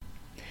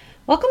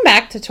Welcome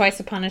back to Twice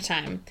Upon a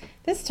Time.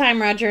 This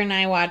time, Roger and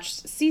I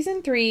watched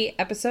Season 3,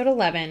 Episode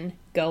 11,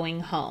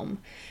 Going Home,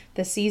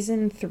 the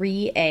Season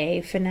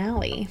 3A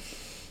finale,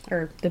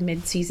 or the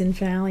mid-season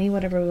finale,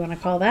 whatever we want to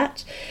call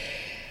that.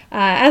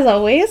 As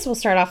always, we'll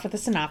start off with a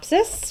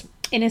synopsis.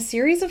 In a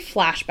series of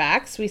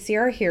flashbacks, we see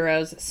our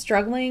heroes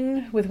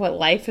struggling with what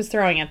life is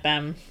throwing at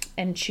them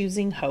and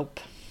choosing hope.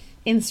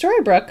 In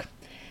Storybrooke,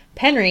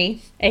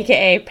 Penry,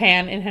 aka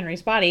Pan in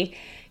Henry's body,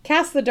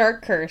 casts the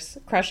dark curse,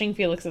 crushing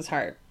Felix's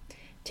heart.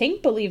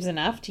 Tink believes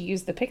enough to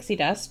use the pixie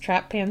dust,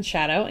 trap Pan's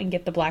shadow, and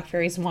get the Black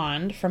Fairy's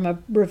wand from a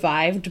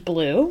revived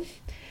Blue.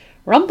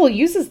 Rumple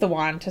uses the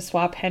wand to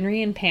swap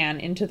Henry and Pan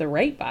into the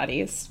right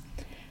bodies.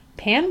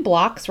 Pan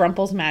blocks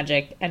Rumple's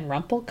magic, and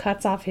Rumple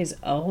cuts off his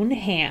own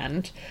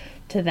hand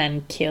to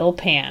then kill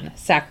Pan,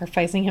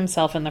 sacrificing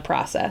himself in the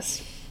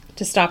process.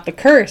 To stop the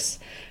curse,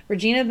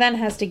 Regina then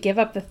has to give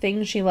up the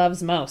thing she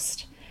loves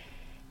most,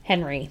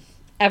 Henry.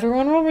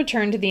 Everyone will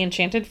return to the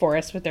Enchanted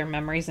Forest with their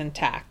memories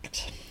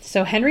intact.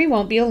 So Henry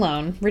won't be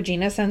alone.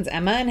 Regina sends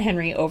Emma and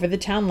Henry over the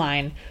town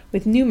line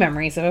with new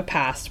memories of a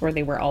past where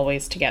they were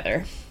always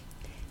together.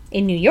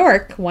 In New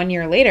York, 1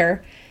 year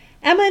later,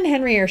 Emma and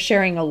Henry are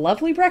sharing a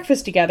lovely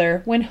breakfast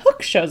together when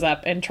Hook shows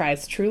up and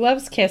tries true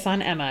love's kiss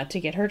on Emma to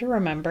get her to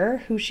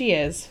remember who she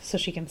is so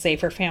she can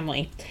save her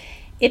family.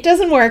 It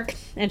doesn't work,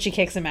 and she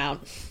kicks him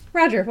out.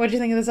 Roger, what did you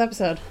think of this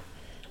episode?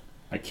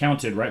 I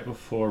counted right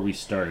before we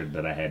started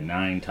that I had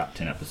 9 top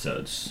 10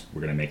 episodes.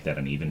 We're going to make that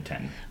an even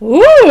 10.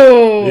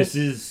 Ooh! This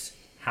is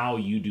how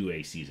you do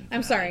a season finale.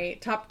 I'm sorry,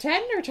 top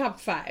 10 or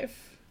top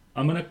 5?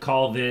 I'm going to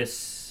call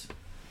this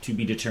to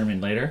be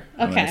determined later.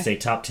 Okay. I'm going to say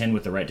top 10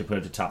 with the right to put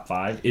it to top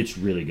 5. It's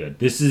really good.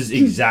 This is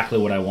exactly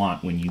what I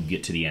want when you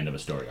get to the end of a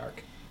story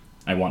arc.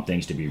 I want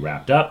things to be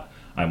wrapped up.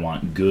 I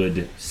want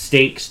good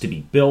stakes to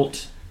be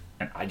built.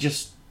 And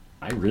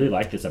I really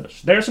like this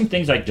episode. There are some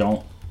things I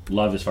don't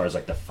love as far as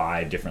like the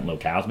 5 different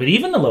locales, but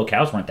even the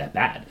locales weren't that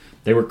bad.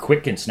 They were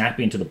quick and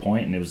snappy and to the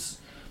point, and there's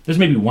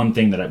maybe one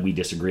thing that we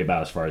disagree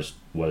about as far as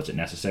was it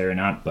necessary or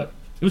not, but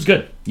it was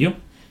good. You?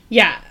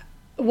 Yeah.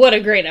 What a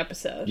great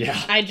episode. Yeah.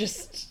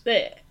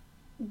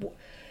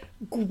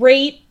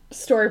 Great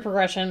story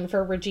progression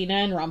for Regina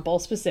and Rumple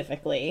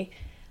specifically.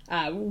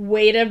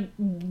 Way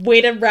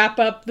to wrap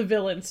up the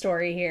villain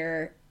story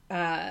here.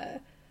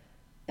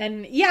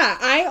 And yeah,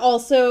 I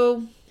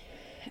also,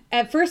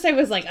 at first I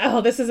was like,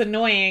 oh, this is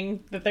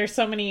annoying that there's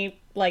so many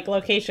like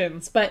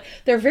locations, but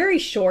they're very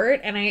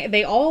short and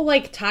they all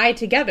like tie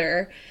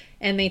together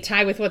and they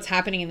tie with what's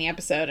happening in the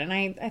episode. And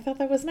I thought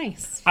that was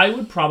nice. I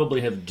would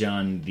probably have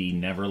done the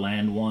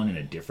Neverland one in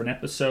a different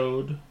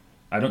episode.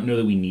 I don't know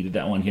that we needed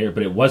that one here,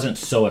 but it wasn't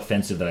so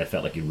offensive that I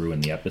felt like it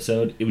ruined the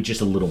episode. It was just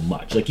a little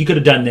much. Like you could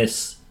have done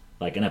this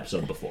like an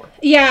episode before.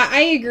 Yeah,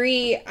 I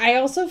agree. I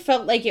also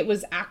felt like it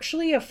was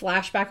actually a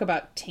flashback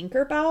about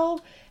Tinkerbell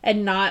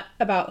and not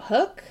about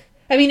Hook.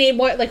 I mean,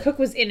 Hook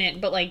was in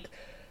it, but like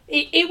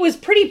it was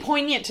pretty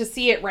poignant to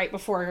see it right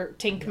before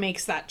Tink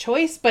makes that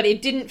choice, but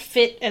it didn't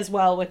fit as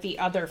well with the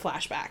other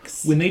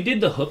flashbacks. When they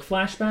did the Hook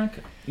flashback,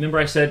 remember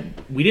I said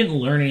we didn't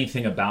learn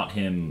anything about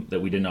him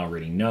that we didn't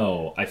already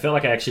know. I felt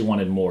like I actually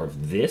wanted more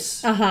of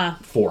this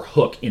for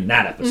Hook in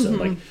that episode.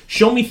 Mm-hmm. Like,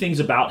 show me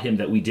things about him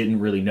that we didn't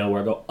really know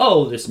where I go,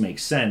 oh, this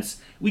makes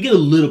sense. We get a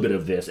little bit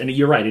of this, and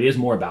you're right, it is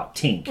more about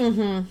Tink.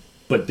 Mm-hmm.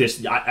 But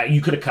this,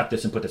 you could have cut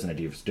this and put this in a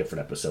different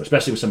episode,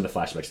 especially with some of the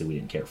flashbacks that we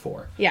didn't care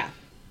for. Yeah.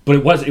 But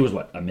it was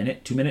what, a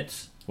minute, 2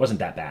 minutes? It wasn't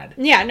that bad.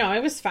 Yeah, no,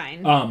 it was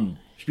fine.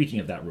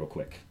 Speaking of that real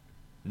quick,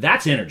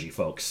 that's energy,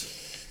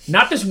 folks.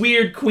 Not this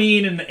weird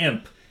queen and the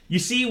imp. You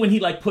see when he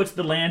like puts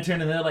the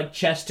lantern and they're like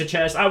chest to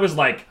chest, I was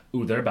like,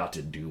 ooh, they're about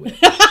to do it.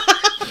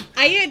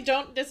 I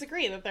don't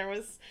disagree that there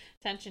was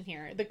tension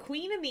here. The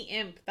queen and the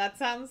imp, that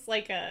sounds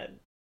like a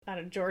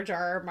George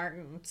R.R.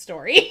 Martin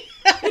story.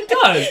 It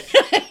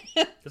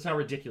does. That's how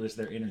ridiculous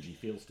their energy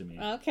feels to me.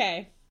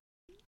 Okay.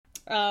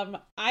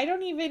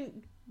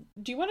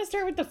 Do you want to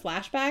start with the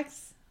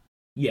flashbacks?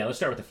 Yeah, let's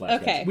start with the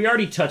flashbacks. Okay. We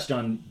already touched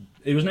on,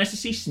 it was nice to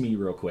see Smee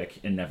real quick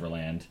in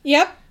Neverland.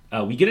 Yep.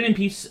 We get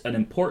an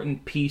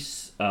important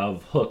piece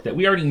of Hook that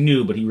we already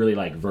knew, but he really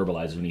like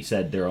verbalized when he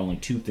said there are only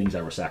 2 things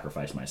I will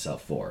sacrifice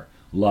myself for: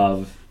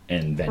 love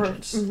and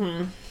vengeance.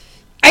 Mm-hmm.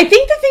 I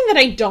think the thing that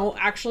I don't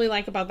actually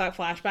like about that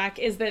flashback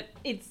is that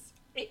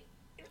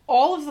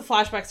all of the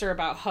flashbacks are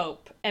about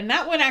hope, and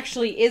that one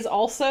actually is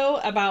also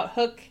about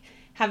Hook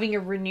having a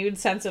renewed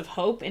sense of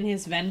hope in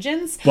his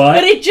vengeance,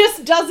 but it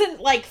just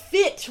doesn't like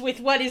fit with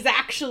what is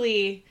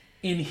actually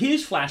in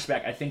his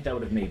flashback. I think that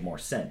would have made more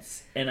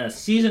sense in a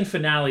season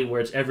finale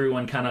where it's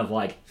everyone kind of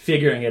like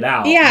figuring it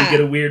out. Yeah, you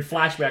get a weird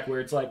flashback where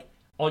it's like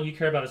all you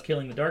care about is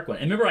killing the Dark One.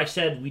 And remember I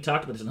said, we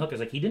talked about this in Hook, I was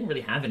like, he didn't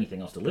really have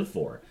anything else to live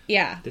for.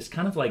 Yeah, this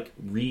kind of like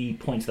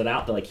points that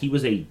out, that like he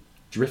was a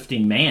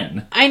drifting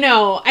man. I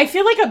know. I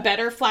feel like a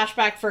better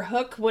flashback for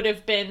Hook would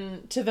have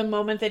been to the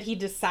moment that he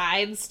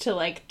decides to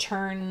like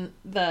turn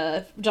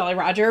the Jolly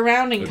Roger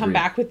around and come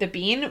back with the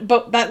bean,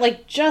 but that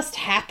like just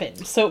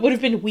happened, so it would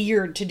have been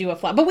weird to do a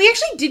flash. But we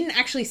actually didn't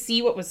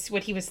see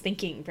what he was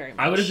thinking very much.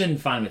 I would have been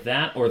fine with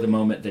that, or the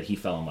moment that he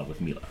fell in love with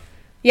Mila.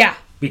 Yeah.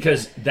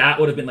 Because that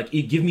would have been like,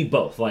 give me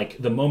both. Like,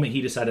 the moment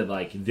he decided,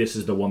 like, this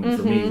is the woman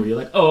for me, where you're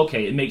like, oh,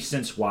 okay, it makes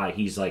sense why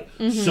he's, like,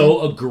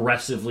 so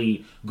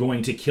aggressively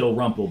going to kill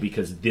Rumple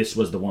because this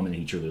was the woman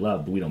he truly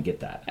loved, but we don't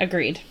get that.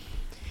 Agreed.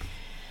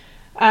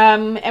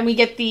 And we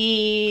get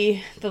the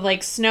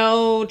like,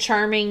 Snow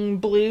charming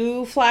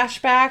Blue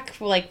flashback.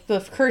 Like,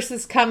 the curse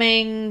is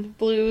coming,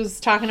 Blue's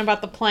talking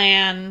about the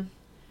plan.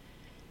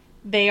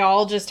 They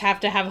all just have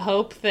to have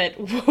hope that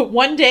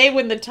one day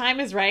when the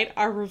time is right,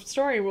 our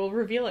story will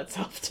reveal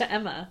itself to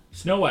Emma.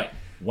 Snow White,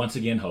 once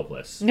again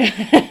hopeless.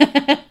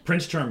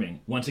 Prince Charming,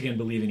 once again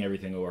believing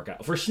everything will work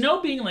out. For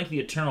Snow being like the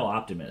eternal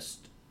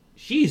optimist,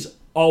 she's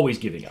always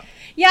giving up.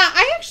 Yeah,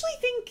 I actually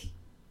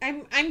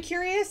think I'm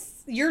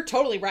curious. You're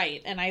totally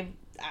right, and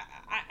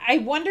I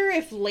wonder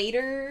if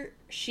later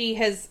she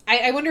has.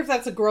 I wonder if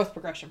that's a growth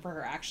progression for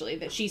her. Actually,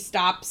 that she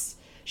starts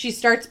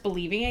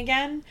believing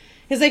again.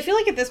 Because I feel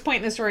like at this point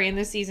in the story, in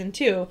this season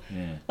too,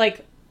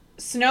 like,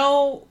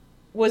 Snow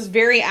was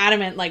very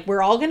adamant, like,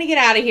 we're all going to get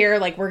out of here,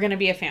 like, we're going to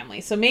be a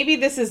family. So maybe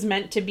this is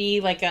meant to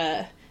be like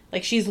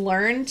she's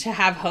learned to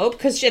have hope.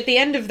 Because at the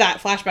end of that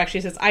flashback,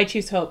 she says, I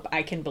choose hope,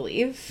 I can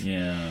believe.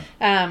 Yeah.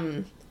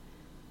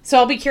 So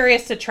I'll be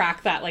curious to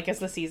track that, like, as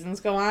the seasons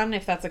go on,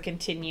 if that's a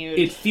continued...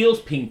 It feels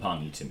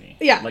ping-pongy to me.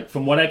 Yeah. Like,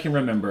 from what I can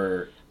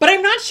remember... But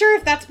I'm not sure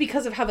if that's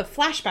because of how the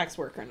flashbacks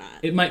work or not.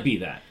 It might be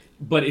that.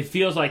 But it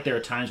feels like there are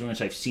times in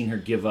which I've seen her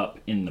give up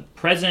in the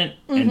present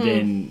and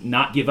then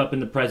not give up in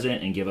the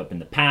present and give up in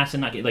the past and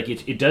not get... Like,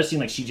 it does seem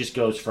like she just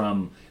goes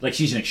from... Like,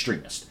 she's an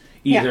extremist.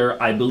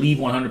 Either I believe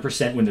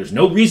 100% when there's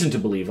no reason to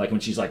believe. Like, when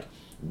she's like,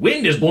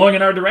 wind is blowing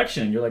in our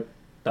direction. And you're like,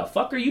 the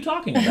fuck are you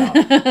talking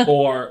about?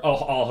 Or, oh,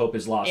 all hope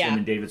is lost. Yeah. And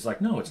then David's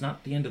like, no, it's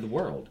not the end of the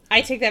world.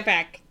 I take that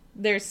back.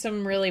 There's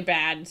some really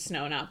bad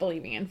Snow not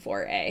believing in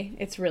 4A.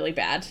 It's really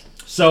bad.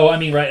 So, I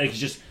mean, right, like, it's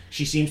just...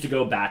 She seems to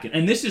go back,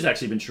 and this has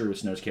actually been true with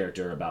Snow's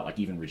character about, like,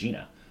 even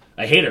Regina.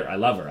 I hate her, I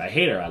love her. I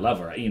hate her, I love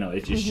her. You know,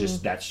 it's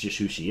just that's just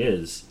who she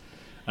is.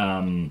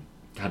 God,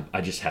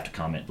 I just have to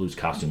comment. Blue's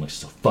costume looks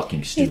so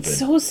fucking stupid. It's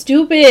so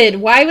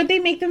stupid. Why would they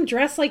make them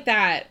dress like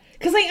that?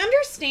 Because I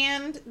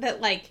understand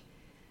that, like,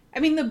 I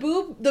mean, the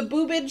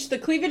boobage, the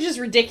cleavage is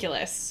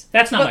ridiculous.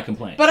 That's not my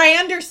complaint. But I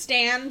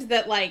understand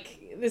that, like,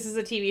 this is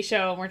a TV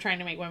show and we're trying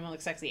to make women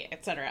look sexy,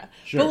 etc.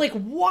 Sure. But, like,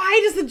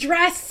 why does the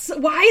dress...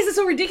 Why is it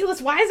so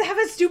ridiculous? Why does it have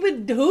a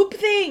stupid hoop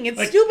thing? It's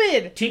like,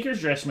 stupid. Tinker's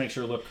dress makes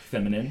her look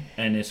feminine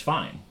and is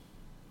fine.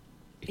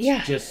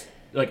 It's just...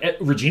 Like,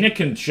 Regina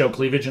can show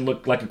cleavage and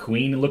look like a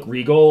queen and look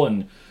regal,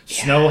 and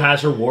Snow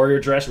has her warrior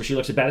dress where she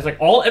looks bad. It's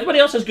like, everybody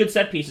else has good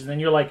set pieces, and then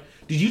you're like,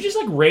 did you just,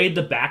 like, raid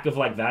the back of,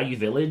 like, Value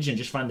Village and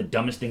just find the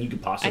dumbest thing you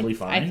could possibly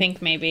find? I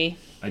think maybe.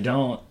 I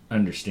don't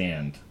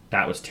understand.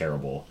 That was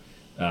terrible.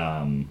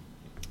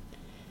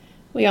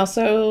 We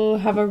also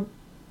have a...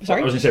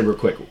 Sorry? I was going to say real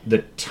quick, the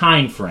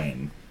time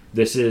frame.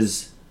 This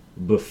is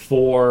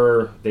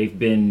before they've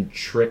been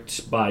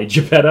tricked by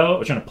Geppetto.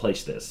 I'm trying to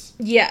place this.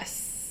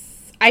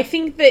 Yes. I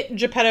think that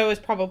Geppetto is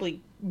probably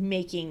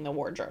making the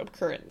wardrobe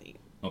currently.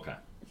 Okay.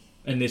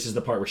 And this is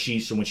the part where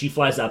so when she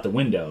flies out the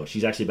window,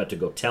 she's actually about to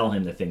go tell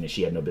him the thing that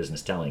she had no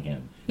business telling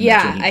him.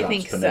 And I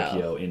think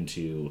Pinocchio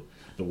into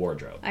the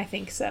wardrobe. I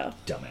think so.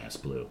 Dumbass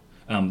Blue.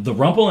 The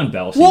Rumple and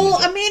Belle... Well,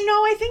 I mean, no,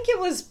 I think it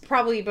was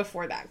probably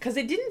before that. Because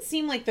it didn't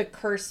seem like the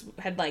curse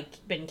had,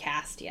 like, been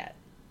cast yet.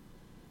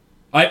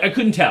 I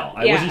couldn't tell.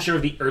 I wasn't sure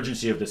of the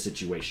urgency of the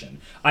situation.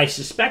 I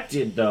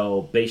suspected,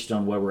 though, based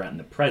on where we're at in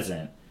the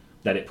present,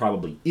 that it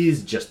probably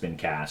is just been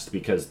cast.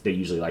 Because they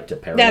usually like to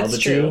parallel the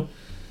two.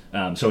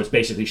 So it's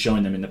basically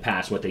showing them in the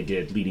past what they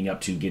did leading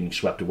up to getting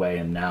swept away.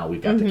 And now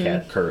we've got the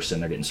cat curse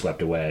and they're getting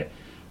swept away.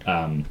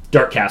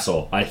 Dark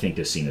Castle, I think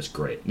this scene is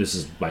great. This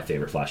is my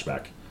favorite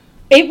flashback.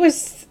 It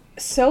was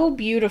so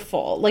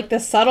beautiful. Like, the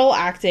subtle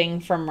acting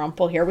from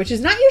Rumple here, which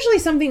is not usually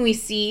something we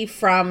see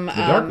from... The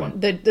dark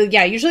one.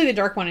 Usually the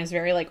dark one is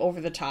very, like, over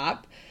the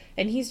top.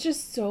 And he's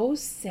just so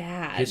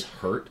sad. His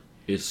hurt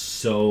is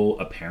so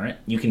apparent.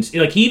 You can see...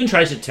 Like, he even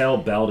tries to tell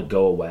Belle to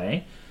go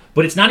away.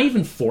 But it's not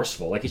even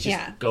forceful. Like, it's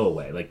just, go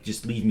away. Like,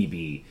 just leave me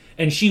be.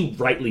 And she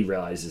rightly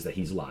realizes that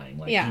he's lying.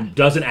 Like, he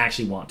doesn't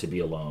actually want to be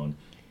alone.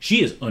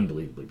 She is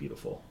unbelievably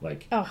beautiful.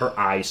 Like, her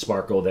eyes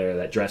sparkle there.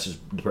 That dress is,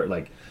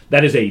 like,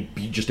 that is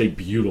just a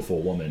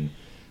beautiful woman.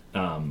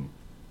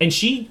 And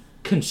she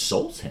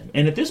consoles him.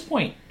 And at this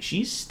point,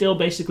 she's still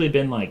basically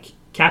been, like,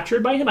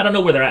 captured by him. I don't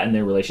know where they're at in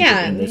their relationship.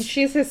 Yeah,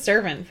 she's his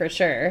servant for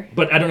sure.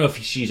 But I don't know if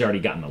she's already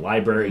gotten the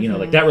library. You know,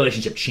 like, that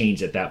relationship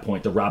changed at that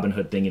point. The Robin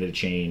Hood thing had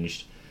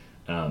changed.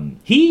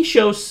 He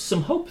shows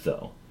some hope,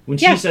 though. When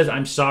she says,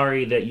 I'm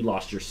sorry that you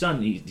lost your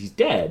son, he's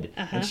dead.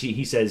 And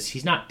he says,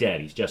 he's not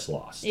dead, he's just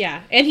lost.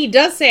 Yeah, and he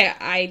does say,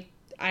 I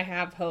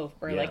have hope,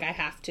 or like, I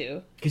have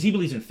to. Because he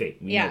believes in fate,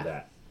 we know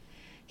that.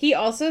 He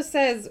also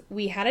says,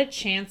 we had a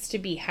chance to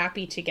be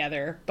happy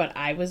together, but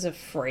I was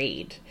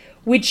afraid.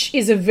 Which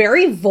is a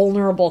very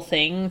vulnerable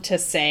thing to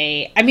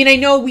say. I mean, I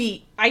know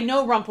I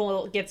know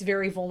Rumpel gets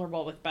very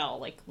vulnerable with Belle,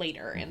 like,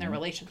 later in their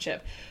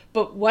relationship.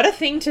 But what a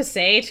thing to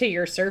say to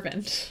your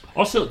servant.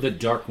 Also, the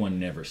Dark One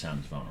never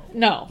sounds vulnerable.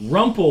 No.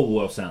 Rumpel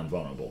will sound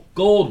vulnerable.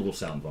 Gold will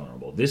sound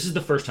vulnerable. This is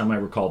the first time I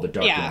recall the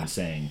Dark One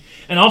saying...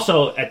 And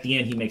also, at the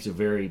end, he makes a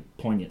very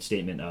poignant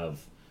statement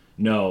of,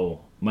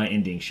 no, my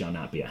ending shall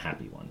not be a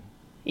happy one.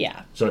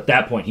 Yeah. So at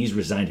that point, he's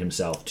resigned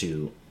himself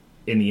to,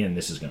 in the end,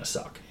 this is going to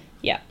suck.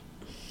 Yeah.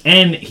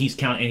 And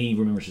he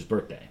remembers his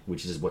birthday,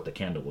 which is what the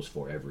candle was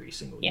for every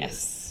single year.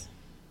 Yes.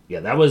 Yeah,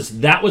 that was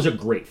a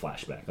great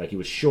flashback. Like, it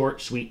was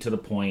short, sweet, to the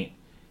point.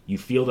 You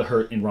feel the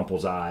hurt in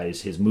Rumpel's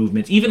eyes, his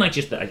movements, even like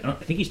just I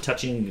think he's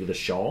touching the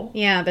shawl.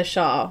 Yeah, the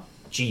shawl.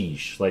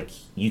 Jeez, like,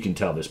 you can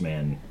tell this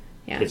man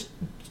has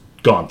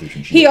gone through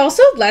some shit. He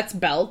also lets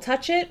Belle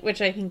touch it,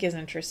 which I think is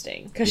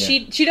interesting. Because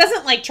she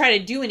doesn't, like, try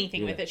to do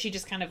anything with it. She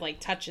just kind of,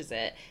 like, touches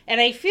it. And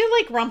I feel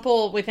like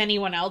Rumpel, with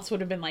anyone else, would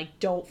have been like,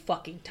 don't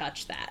fucking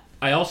touch that.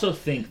 I also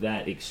think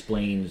that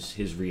explains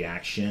his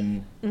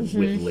reaction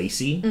with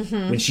Lacey.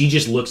 When she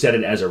just looks at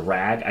it as a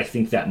rag, I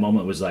think that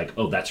moment was like,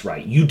 oh, that's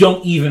right. You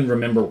don't even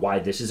remember why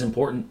this is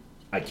important.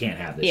 I can't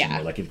have this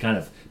anymore. Like, it kind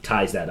of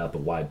ties that up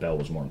of why Belle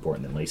was more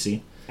important than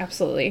Lacey.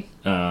 Absolutely.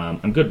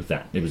 I'm good with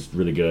that. It was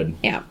really good.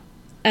 Yeah.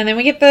 And then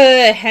we get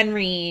the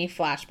Henry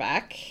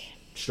flashback.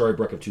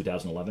 Storybook of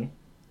 2011?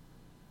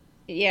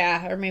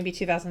 Yeah, or maybe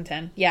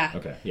 2010. Yeah.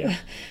 Okay, yeah.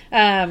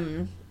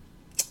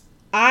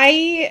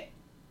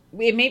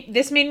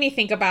 This made me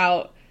think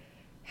about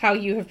how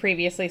you have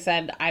previously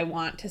said, I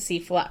want to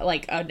see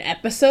like an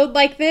episode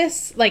like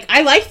this. Like,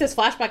 I like this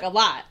flashback a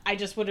lot. I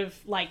just would have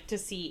liked to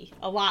see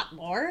a lot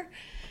more.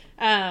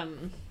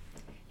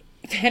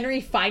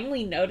 Henry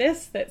finally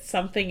noticed that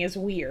something is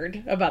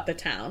weird about the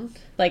town.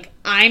 Like,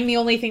 I'm the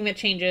only thing that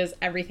changes.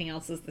 Everything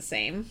else is the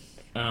same.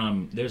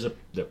 There's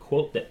the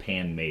quote that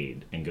Pan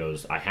made and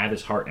goes, I have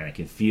his heart and I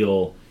can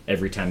feel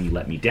every time you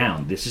let me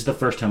down. This is the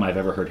first time I've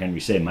ever heard Henry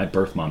say, my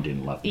birth mom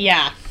didn't love me.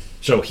 Yeah.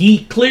 So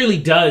he clearly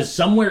does,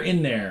 somewhere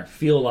in there,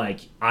 feel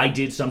like I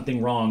did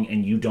something wrong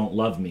and you don't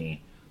love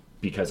me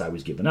because I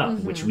was given up,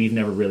 which he's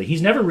never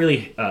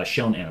really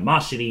shown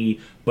animosity,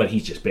 but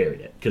he's just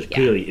buried it because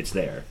clearly it's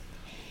there.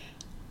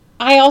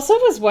 I also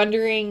was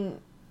wondering,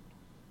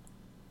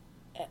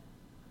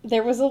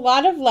 there was a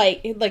lot of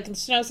like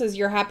Snow says,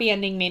 your happy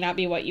ending may not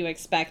be what you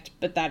expect,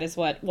 but that is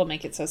what will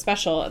make it so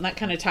special. And that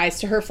kind of ties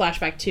to her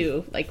flashback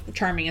too. Like,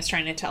 Charming is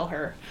trying to tell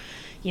her,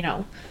 you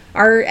know,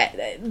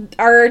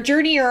 our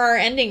journey or our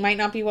ending might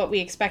not be what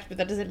we expect, but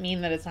that doesn't mean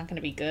that it's not going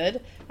to be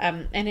good.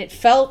 And it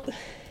felt...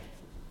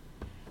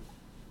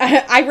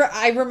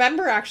 I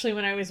remember actually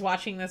when I was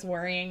watching this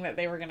worrying that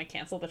they were going to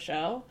cancel the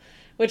show,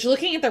 which,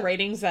 looking at the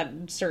ratings, that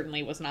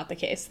certainly was not the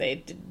case. They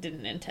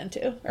didn't intend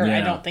to, or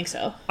I don't think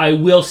so. I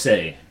will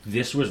say,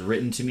 this was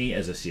written to me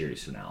as a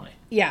series finale.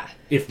 Yeah.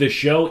 If the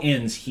show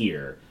ends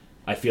here,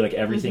 I feel like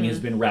everything has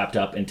been wrapped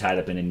up and tied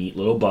up in a neat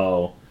little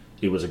bow.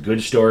 It was a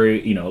good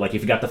story, you know, like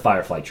if you got the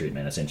Firefly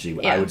treatment, essentially.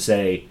 Yeah. I would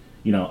say,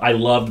 you know, I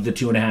loved the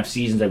 2.5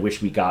 seasons. I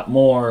wish we got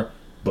more,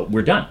 but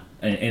we're done.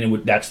 And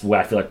that's the way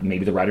I feel like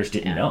maybe the writers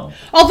didn't know.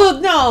 Although,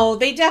 no,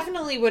 they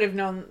definitely would have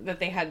known that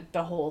they had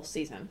the whole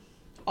season.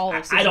 All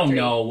of season I don't 3.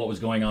 know what was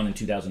going on in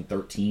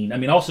 2013. I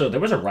mean, also, there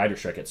was a writer's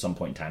strike at some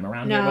point in time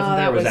around here, wasn't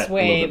there? That was that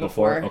way a little bit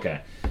before.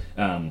 Okay.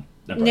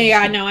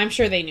 I'm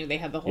sure they knew they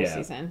had the whole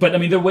season. But, I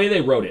mean, the way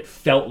they wrote it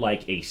felt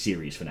like a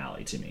series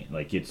finale to me.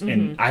 Like, it's,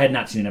 and I had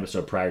not seen an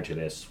episode prior to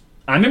this.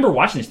 I remember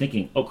watching this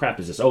thinking, oh, crap,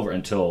 is this over?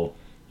 Until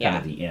kind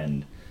of the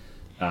end.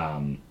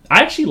 I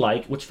actually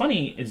like, what's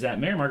funny is that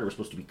Mary Margaret was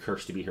supposed to be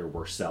cursed to be her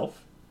worst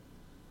self,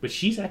 but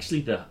she's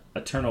actually the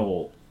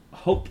eternal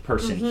hope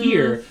person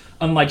here,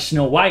 unlike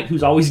Snow White,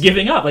 who's always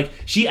giving up. Like,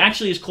 she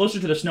actually is closer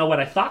to the Snow White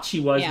I thought she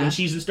was when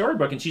she's in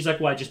Storybook, and she's like,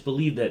 well, I just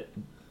believe that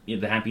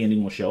the happy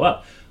ending will show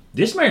up.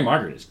 This Mary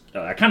Margaret is,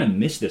 I kind of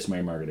miss this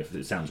Mary Margaret, if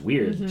it sounds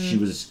weird. She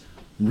was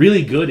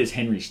really good as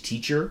Henry's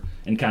teacher,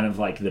 and kind of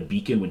like the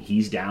beacon when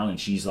he's down, and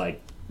she's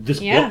like, this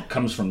book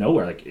comes from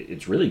nowhere. Like,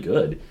 it's really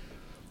good.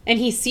 And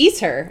he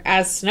sees her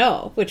as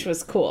Snow, which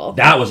was cool.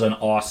 That was an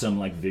awesome,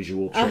 like,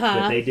 visual trick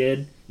that they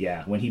did.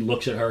 Yeah, when he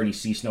looks at her and he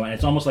sees Snow, and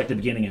it's almost like the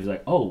beginning. He's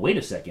like, "Oh, wait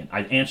a second!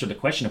 I've answered the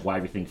question of why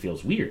everything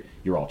feels weird.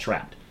 You're all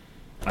trapped.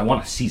 I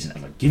want a season.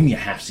 I'm like, give me a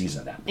half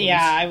season of that, please."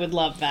 Yeah, I would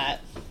love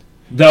that.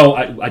 Though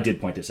I did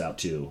point this out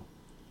too.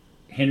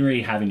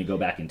 Henry having to go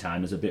back in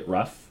time is a bit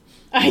rough.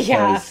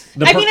 Yeah,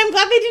 I mean, I'm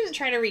glad they didn't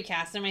try to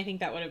recast him. I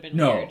think that would have been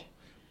weird.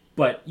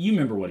 But you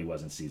remember what he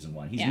was in season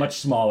 1. He's much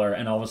smaller,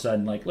 and all of a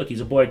sudden, like, look,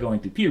 he's a boy going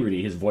through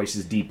puberty. His voice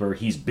is deeper.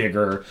 He's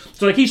bigger.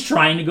 So, like, he's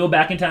trying to go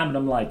back in time, and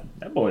I'm like,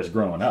 that boy's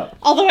growing up.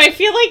 Although I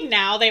feel like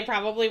now they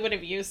probably would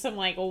have used some,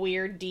 like,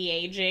 weird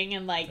de-aging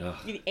and, like,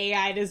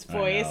 AI'd his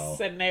voice,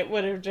 and it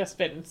would have just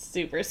been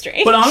super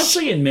strange. But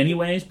honestly, in many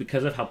ways,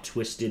 because of how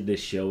twisted this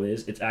show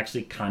is, it's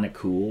actually kind of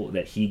cool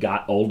that he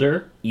got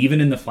older,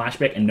 even in the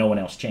flashback, and no one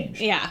else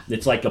changed. Yeah.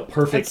 It's like a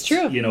perfect,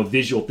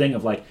 visual thing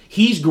of, like,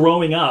 he's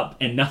growing up,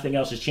 and nothing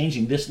else is changing.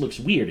 This looks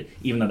weird,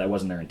 even though that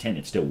wasn't their intent.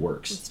 It still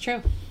works. It's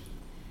true.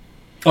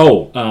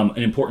 Oh,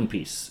 an important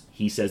piece.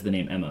 he says the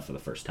name Emma for the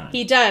first time.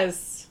 He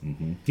does.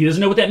 Mm-hmm. He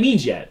doesn't know what that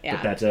means yet. Yeah.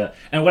 But that's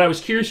and what I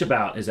was curious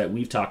about is that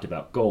we've talked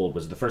about gold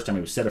was the first time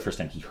it was said, the first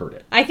time he heard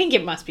it. I think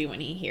it must be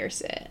when he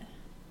hears it.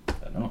 I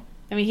don't know.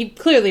 I mean, he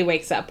clearly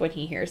wakes up when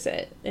he hears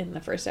it in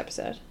the first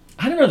episode.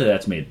 I don't know that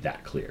that's made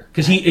that clear.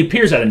 Because he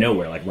appears out of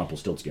nowhere like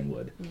Rumpelstiltskin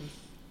would.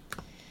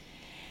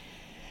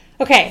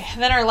 Okay,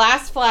 then our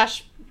last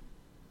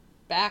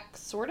flashback,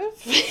 sort of,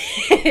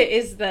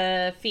 is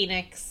the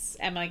Phoenix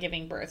Emma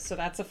giving birth. So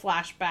that's a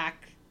flashback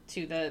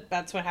to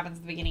that's what happens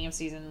at the beginning of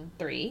season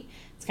 3.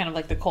 It's kind of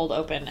like the cold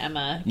open,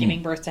 Emma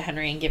giving birth to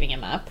Henry and giving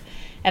him up.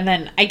 And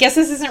then I guess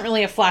this isn't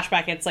really a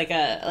flashback. It's like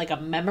a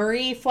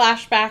memory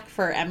flashback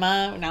for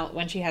Emma now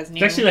when she has new.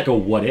 It's actually like a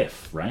what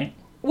if, right?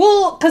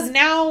 Well, because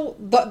now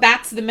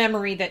that's the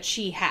memory that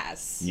she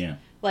has. Yeah.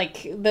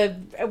 Like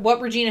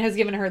what Regina has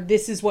given her,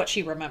 this is what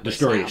she remembers. The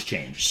story now. has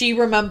changed. She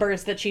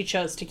remembers that she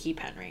chose to keep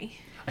Henry.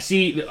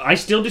 See, I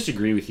still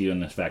disagree with you in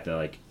the fact that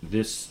like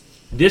this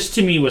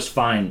to me was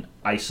fine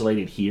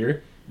isolated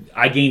here.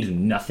 I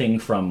gained nothing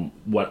from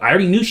what I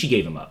already knew she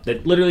gave him up.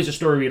 That literally is a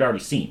story we had already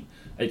seen.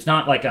 It's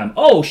not like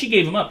she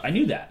gave him up. I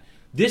knew that.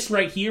 This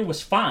right here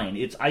was fine.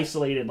 It's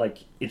isolated, like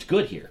it's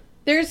good here.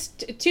 There's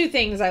two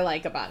things I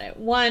like about it.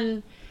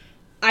 One,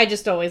 I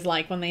just always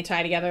like when they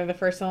tie together the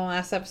first and the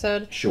last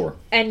episode. Sure.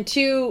 And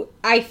two,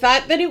 I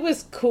thought that it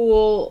was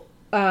cool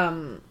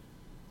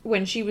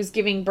when she was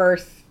giving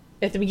birth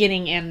at the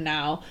beginning and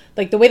now.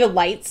 Like, the way the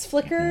lights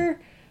flicker.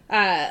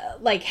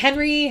 Like,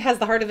 Henry has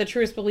the heart of the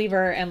truest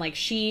believer, and, like,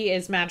 she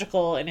is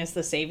magical and is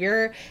the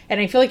savior.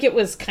 And I feel like it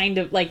was kind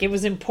of, like, it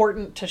was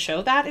important to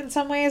show that in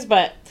some ways,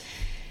 but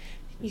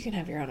you can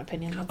have your own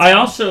opinion.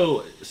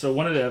 So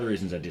one of the other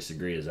reasons I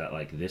disagree is that,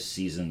 like, this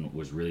season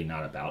was really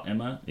not about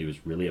Emma. It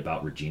was really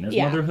about Regina's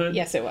motherhood.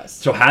 Yes, it was.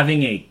 So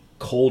having a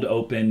cold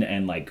open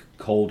and, like,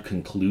 cold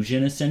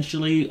conclusion,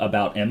 essentially,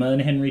 about Emma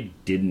and Henry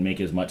didn't make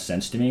as much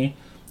sense to me.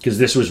 Because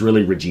this was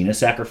really Regina's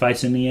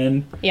sacrifice in the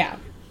end. Yeah.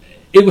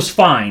 It was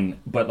fine,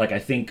 but, like, I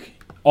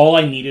think all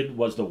I needed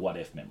was the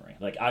what-if memory.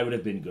 Like, I would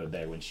have been good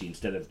there when she,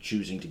 instead of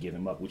choosing to give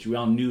him up, which we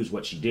all knew is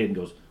what she did, and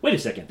goes, wait a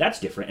second, that's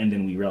different. And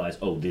then we realized,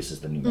 oh, this is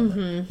the new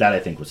memory. Mm-hmm. That,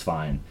 I think, was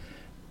fine.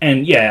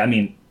 And, yeah, I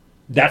mean,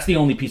 that's the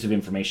only piece of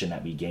information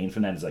that we gained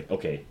from that is, like,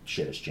 okay,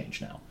 shit has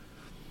changed now.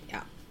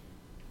 Yeah.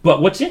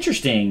 But what's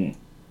interesting,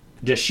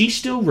 does she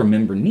still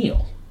remember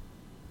Neil?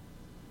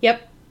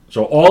 Yep.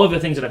 So all of the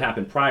things that have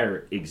happened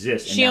prior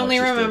exist. She only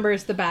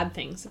remembers the bad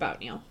things about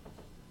Neil.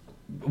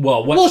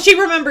 Well, she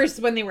remembers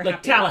when they were like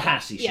happy.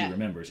 Tallahassee, she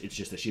remembers. It's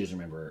just that she doesn't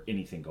remember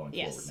anything going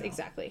forward now. Yes,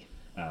 exactly.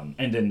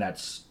 And then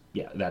that's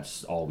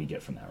all we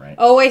get from that, right?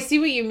 Oh, I see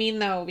what you mean,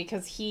 though,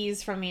 because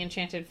he's from the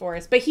Enchanted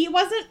Forest. But he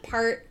wasn't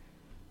part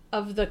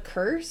of the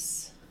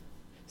curse,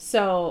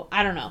 so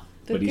I don't know.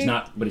 But he's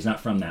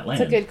not from that land.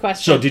 That's a good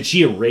question. So did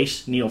she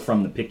erase Neil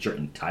from the picture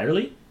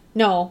entirely?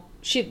 No.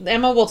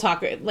 Emma will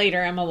talk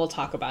later. Emma will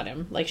talk about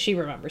him. Like, she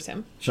remembers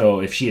him. So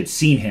if she had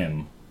seen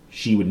him,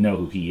 she would know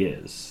who he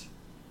is.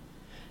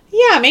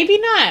 Yeah, maybe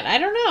not. I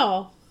don't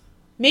know.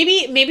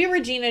 Maybe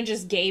Regina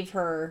just gave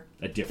her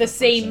the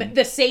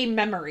same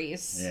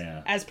memories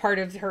as part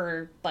of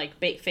her like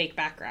fake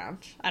background.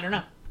 I don't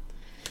know.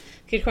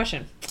 Good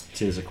question.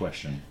 'Tis a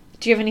question.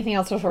 Do you have anything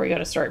else before we go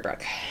to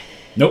Storybrooke?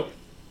 Nope.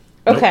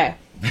 Okay.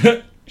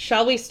 Nope.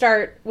 Shall we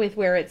start with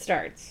where it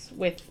starts,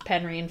 with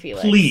Henry and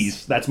Felix?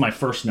 Please. That's my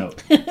first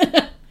note.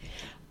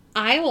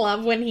 I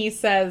love when he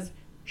says,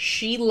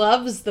 she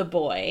loves the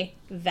boy.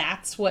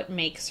 That's what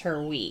makes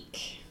her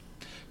weak.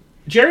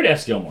 Jared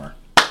S. Gilmore.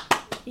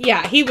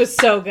 Yeah, he was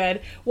so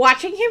good.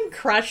 Watching him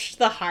crush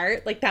the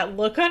heart, like that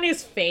look on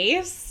his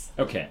face.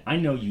 Okay, I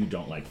know you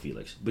don't like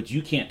Felix, but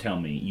you can't tell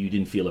me you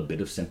didn't feel a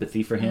bit of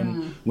sympathy for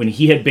him when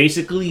he had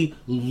basically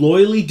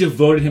loyally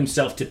devoted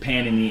himself to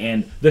Pan in the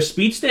end. The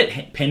speech that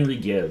Henry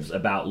gives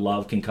about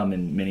love can come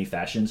in many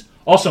fashions.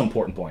 Also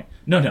important point.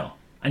 No,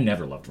 I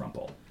never loved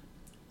Rumpel.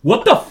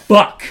 What the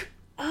fuck?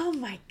 Oh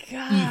my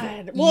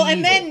god. Well,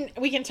 and then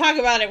we can talk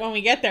about it when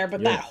we get there,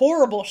 but that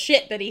horrible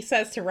shit that he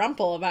says to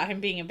Rumpel about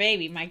him being a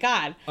baby, my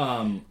god.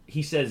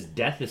 He says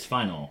death is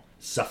final,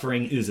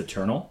 suffering is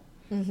eternal.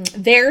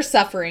 Mm-hmm. Their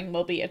suffering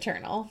will be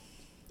eternal.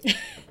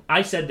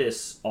 I said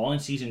this all in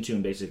season 2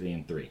 and basically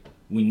in 3.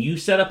 When you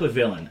set up a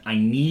villain, I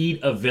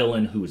need a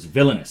villain who is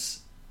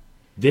villainous.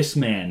 This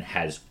man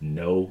has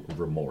no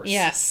remorse.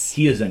 Yes.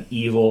 He is an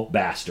evil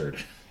bastard.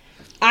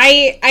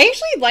 I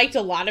actually liked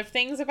a lot of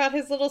things about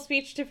his little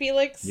speech to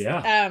Felix.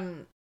 Yeah.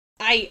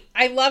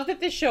 I love that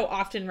this show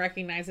often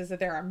recognizes that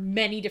there are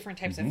many different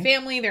types of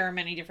family. There are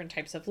many different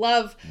types of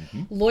love.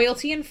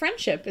 Loyalty and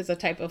friendship is a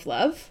type of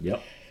love.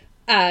 Yep.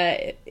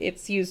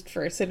 It's used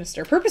for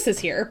sinister purposes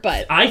here,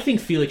 but I think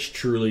Felix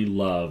truly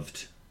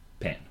loved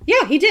Pan.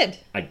 Yeah, he did.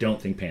 I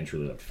don't think Pan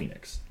truly loved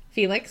Felix.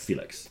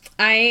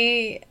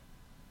 I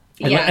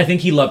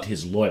think he loved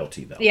his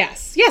loyalty, though.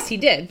 Yes, he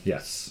did.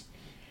 Yes.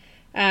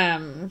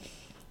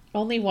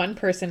 Only one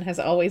person has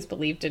always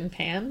believed in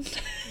Pan.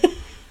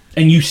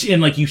 And you see,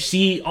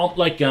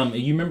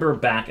 you remember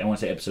back, I want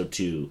to say episode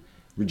 2,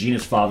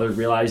 Regina's father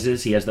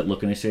realizes, he has that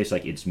look on his face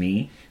like, it's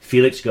me.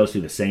 Felix goes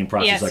through the same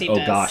process, like, oh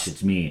gosh,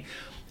 it's me.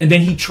 And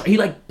then he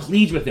like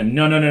pleads with him,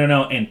 no.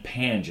 And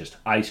Pan just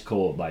ice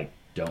cold, like,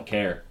 don't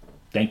care.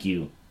 Thank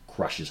you.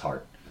 Crush his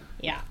heart.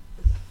 Yeah.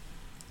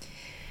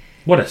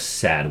 What a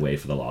sad way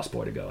for the Lost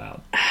Boy to go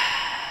out.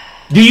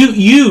 Do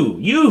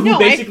you who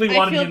basically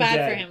wanted him dead. I feel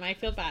bad for him. I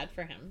feel bad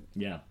for him.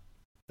 Yeah.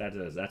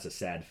 That's a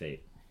sad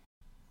fate.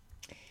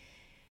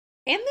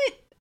 And that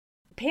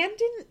Pan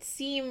didn't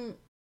seem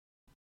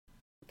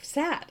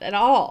sad at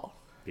all.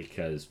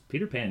 Because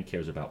Peter Pan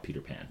cares about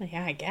Peter Pan.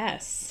 Yeah, I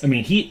guess. I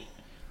mean,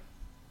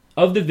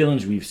 of the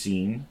villains we've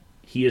seen,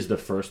 he is the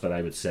first that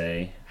I would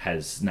say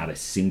has not a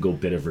single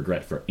bit of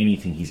regret for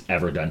anything he's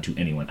ever done to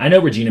anyone. I know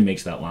Regina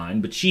makes that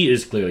line, but she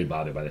is clearly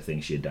bothered by the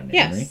things she had done to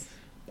Henry.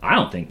 I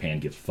don't think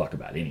Pan gives a fuck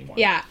about anyone.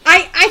 Yeah,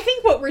 I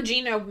think what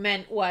Regina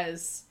meant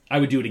was... I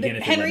would do it again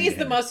if Henry is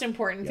the most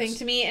important thing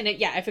to me, and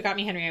if it got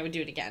me Henry, I would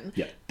do it again.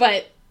 Yeah.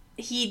 But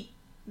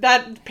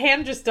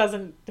Pan just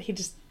doesn't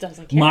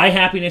care. My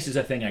happiness is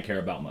a thing I care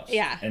about most.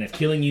 Yeah. And if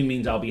killing you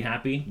means I'll be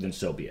happy, then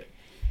so be it.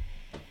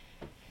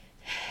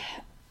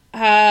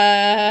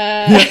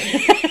 I've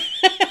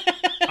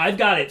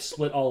got it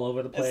split all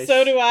over the place.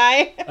 So do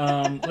I.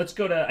 Let's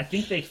go to, I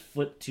think they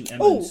flip to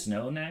Emma and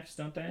Snow next,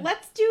 don't they?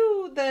 Let's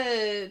do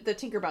the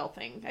Tinkerbell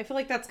thing. I feel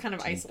like that's kind of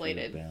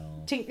isolated.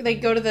 They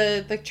go to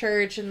the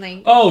church and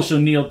they... Oh, so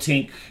Neil,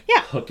 Tink,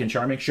 Hook, and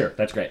Charming? Sure,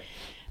 that's great.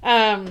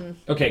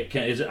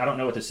 Okay, I don't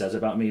know what this says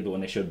about me, but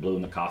when they showed Blue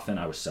in the coffin,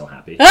 I was so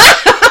happy.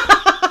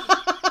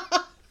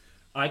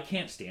 I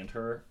can't stand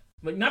her.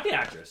 Like, not the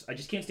actress. I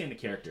just can't stand the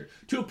character.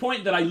 To a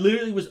point that I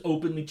literally was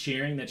openly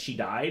cheering that she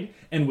died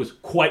and was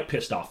quite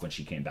pissed off when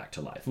she came back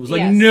to life. I was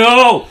like,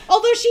 no!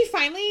 Although she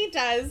finally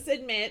does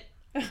admit,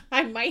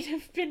 I might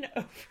have been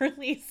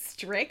overly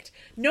strict.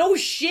 No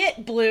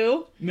shit,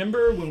 Blue.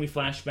 Remember when we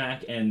flashed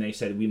back and they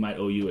said we might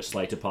owe you a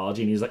slight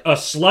apology? And he's like, a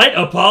slight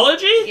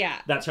apology? Yeah.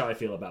 That's how I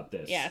feel about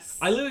this. Yes.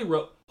 I literally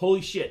wrote,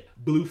 holy shit,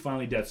 Blue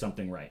finally did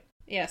something right.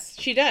 Yes,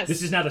 she does.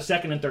 This is now the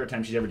second and third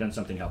time she's ever done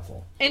something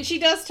helpful. And she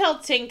does tell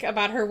Tink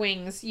about her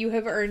wings. You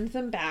have earned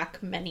them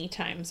back many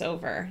times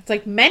over. It's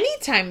like, many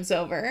times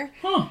over?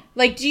 Huh.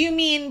 Like, do you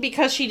mean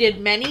because she did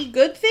many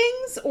good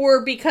things?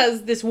 Or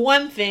because this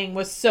one thing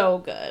was so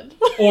good?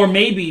 Or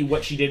maybe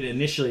what she did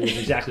initially was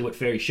exactly what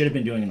Fairy should have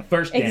been doing in the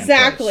first damn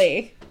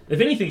Exactly. place.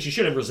 If anything, she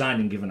should have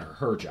resigned and given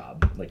her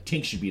job. Like,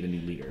 Tink should be the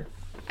new leader.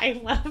 I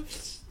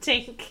loved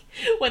Tink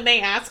when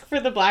they ask for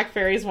the Black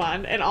Fairy's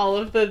wand and all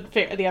of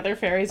the other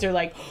fairies are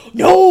like,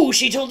 no,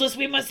 she told us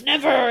we must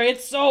never,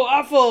 it's so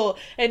awful,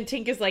 and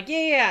Tink is like,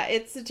 yeah,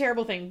 it's a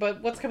terrible thing,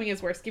 but what's coming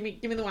is worse, give me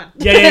the wand.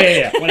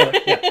 Yeah, whatever.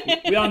 Yeah.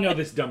 We all know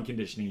this dumb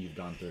conditioning you've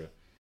gone through.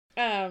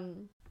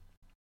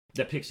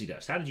 The pixie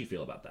dust, how did you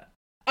feel about that?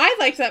 I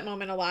liked that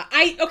moment a lot.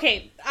 I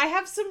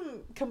have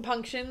some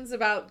compunctions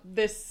about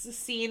this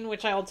scene,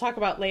 which I'll talk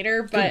about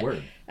later, but good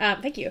word.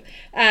 Thank you.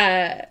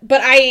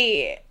 But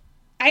I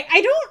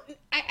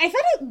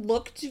thought it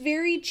looked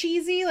very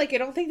cheesy. Like, I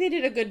don't think they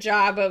did a good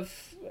job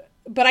of,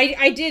 but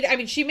I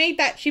mean,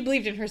 she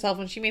believed in herself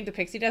when she made the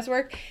pixie dust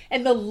work,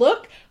 and the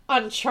look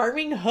on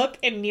Charming, Hook,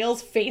 and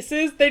Neil's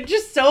faces,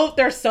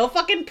 they're so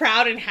fucking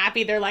proud and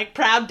happy. They're like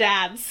proud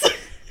dads.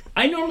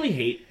 I normally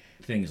hate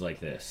things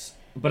like this,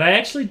 but I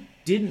actually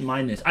didn't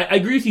mind this. I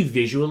agree with you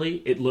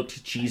visually. It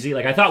looked cheesy.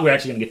 Like, I thought we were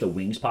actually going to get the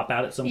wings pop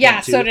out at some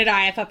point, too. So did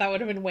I. I thought that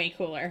would have been way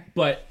cooler.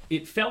 But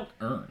it felt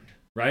earned.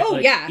 Right? Oh,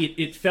 like, yeah.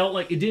 It felt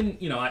like it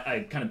didn't,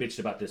 I kind of bitched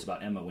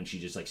about Emma when she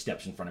just, like,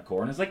 steps in front of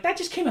Cora. And it's like, that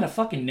just came out of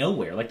fucking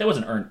nowhere. Like, that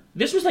wasn't earned.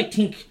 This was, like,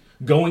 Tink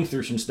going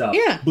through some stuff.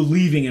 Yeah.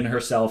 Believing in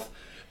herself.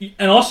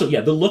 And also,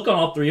 the look on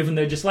all three of them,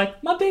 they're just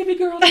like, my baby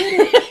girl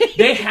did it.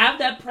 They have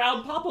that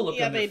proud papa look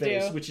on their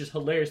face, which is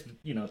hilarious,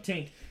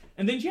 Tink.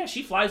 And then,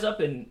 she flies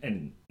up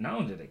and not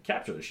only did they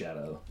capture the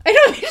shadow. I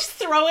know, they just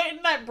throw it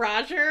in that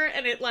brochure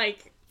and it,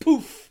 like,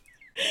 poof.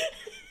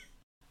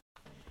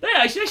 They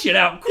actually that shit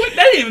out quick.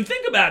 They didn't even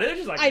think about it. They're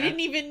just like, I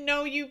didn't even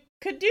know you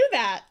could do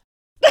that.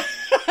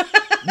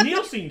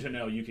 Neil seemed to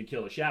know you could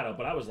kill a shadow,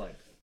 but I was like,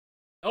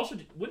 also,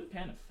 wouldn't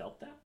Pan have felt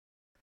that?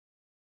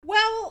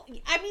 Well,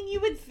 I mean,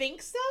 you would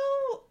think so,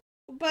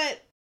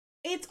 but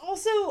it's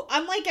also,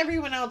 unlike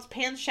everyone else,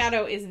 Pan's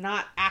shadow is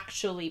not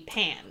actually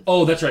Pan.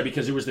 Oh, that's right,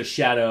 because it was the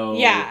shadow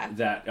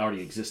that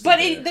already existed.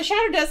 But the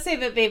shadow does say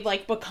that they've,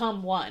 like,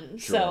 become one,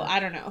 sure. So I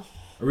don't know.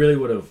 I really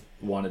would have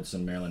wanted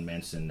some Marilyn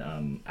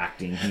Manson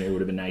acting here. Would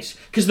have been nice.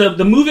 Because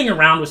the moving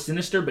around was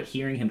sinister, but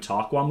hearing him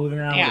talk while moving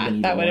around would have been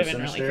even more sinister. That would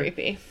have been really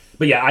creepy.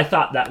 But yeah, I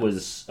thought that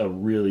was a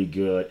really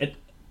good...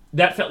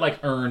 that felt like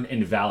earned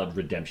and valid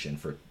redemption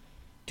for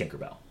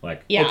Tinkerbell.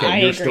 Like,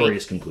 your story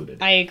is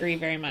concluded. I agree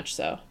very much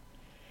so.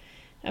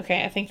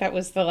 Okay, I think that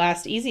was the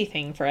last easy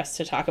thing for us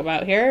to talk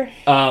about here.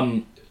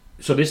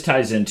 So this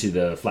ties into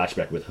the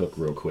flashback with Hook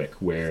real quick,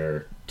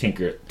 where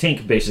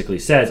Tink basically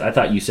says, I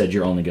thought you said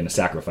you're only going to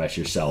sacrifice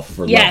yourself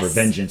for love or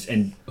vengeance.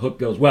 And Hook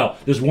goes, well,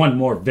 there's one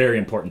more very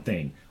important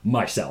thing.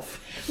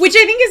 Myself. Which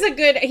I think is a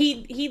good...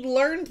 He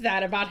learned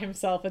that about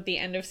himself at the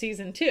end of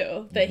season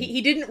 2. That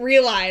he didn't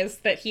realize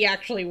that he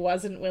actually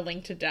wasn't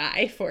willing to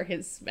die for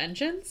his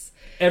vengeance.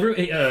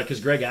 Because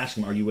Greg asked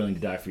him, are you willing to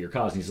die for your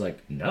cause? And he's like,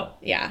 no.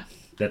 Yeah.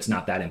 That's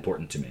not that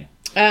important to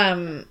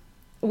me.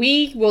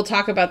 We will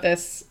talk about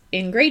this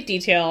in great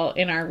detail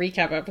in our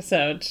recap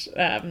episode,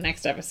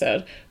 next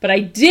episode. But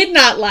I did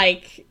not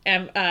like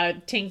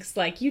Tink's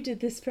like, you did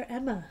this for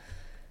Emma.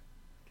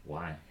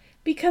 Why?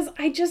 Because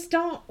I just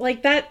don't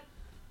like that.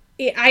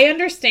 I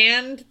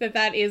understand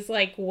that is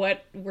like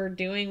what we're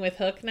doing with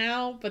Hook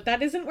now, but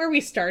that isn't where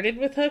we started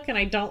with Hook, and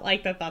I don't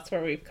like that that's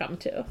where we've come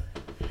to.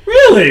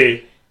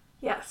 Really?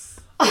 Yes.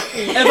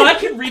 If I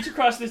could reach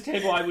across this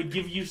table, I would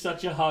give you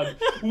such a hug.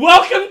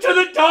 Welcome to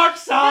the dark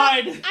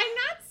side! I'm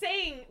not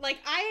saying, like,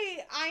 I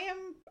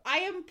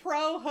am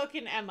pro Hook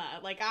and Emma.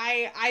 Like,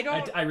 I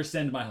don't... I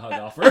rescind my hug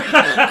offer. But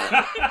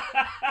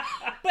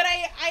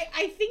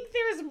I think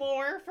there's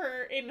more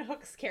in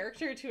Hook's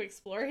character to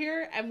explore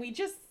here, and we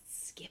just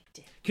skipped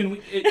it. Can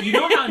we... You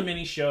know how in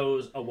many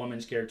shows, a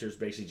woman's character is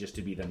basically just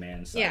to be the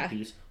man's side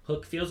piece?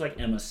 Hook feels like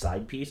Emma's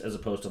side piece, as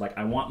opposed to, like,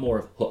 I want more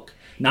of Hook.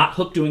 Not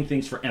Hook doing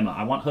things for Emma.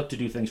 I want Hook to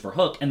do things for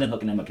Hook, and then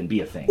Hook and Emma can be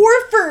a thing.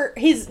 Or for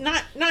his...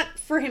 Not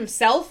for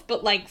himself,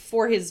 but, like,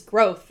 for his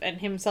growth, and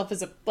himself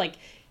as a... like...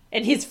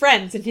 And his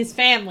friends and his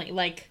family,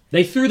 like...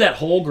 They threw that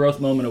whole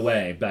growth moment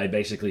away by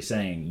basically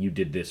saying, you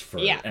did this for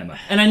Emma.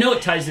 And I know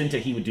it ties into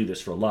he would do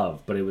this for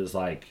love, but it was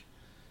like,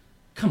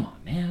 come on,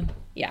 man.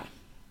 Yeah.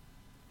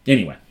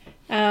 Anyway.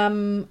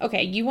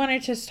 Okay, you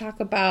wanted to talk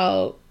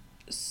about...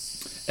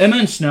 Emma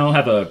and Snow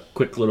have a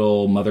quick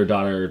little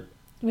mother-daughter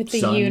with the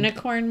son.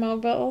 unicorn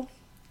mobile.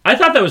 I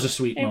thought that was a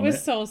sweet moment. It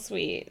was so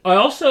sweet.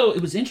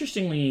 It was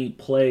interestingly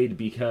played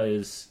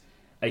because...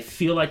 I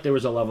feel like there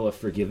was a level of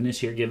forgiveness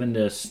here given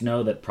to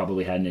Snow that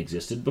probably hadn't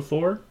existed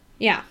before.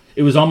 Yeah.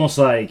 It was almost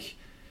like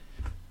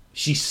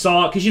she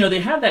saw... Because,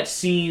 they had that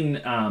scene,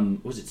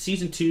 was it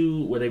season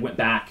 2, where they went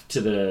back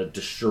to the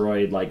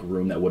destroyed, like,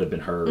 room that would have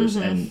been hers.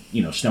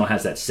 Mm-hmm. And, Snow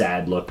has that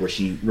sad look where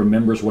she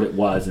remembers what it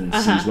was and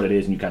sees what it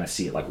is, and you kind of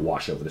see it, like,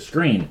 wash over the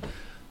screen.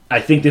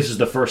 I think this is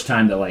the first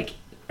time that, like,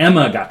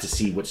 Emma got to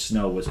see what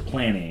Snow was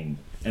planning...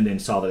 and then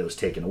saw that it was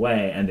taken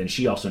away, and then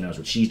she also knows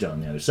what she's done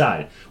on the other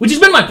side. Which has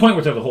been my point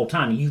with her the whole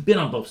time. You've been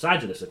on both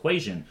sides of this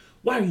equation.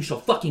 Why are you so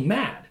fucking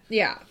mad?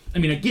 Yeah. I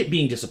mean, I get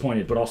being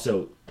disappointed, but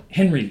also,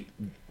 Henry,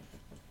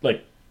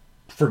 like,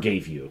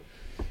 forgave you.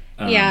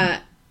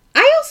 Yeah.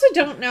 I also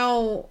don't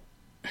know...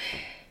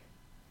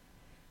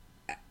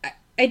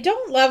 I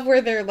don't love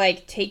where they're,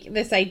 like, taking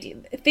this idea...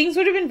 Things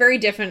would have been very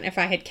different if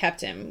I had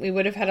kept him. We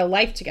would have had a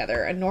life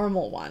together, a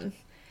normal one.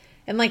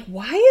 And, like,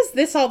 why is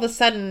this all of a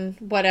sudden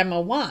what Emma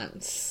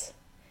wants?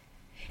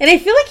 And I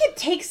feel like it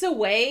takes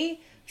away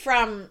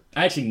from...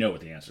 I actually know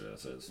what the answer to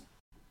this is.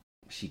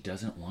 She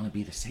doesn't want to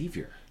be the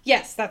savior.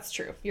 Yes, that's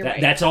true. You're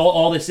right. That's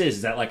all this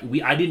is that, like,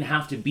 I didn't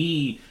have to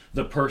be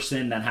the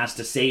person that has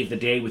to save the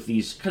day with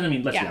these... Because, I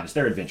mean, let's be honest,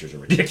 their adventures are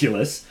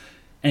ridiculous.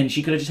 And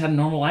she could have just had a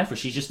normal life where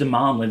she's just a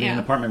mom living in an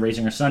apartment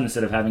raising her son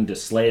instead of having to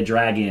slay a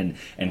dragon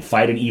and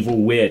fight an evil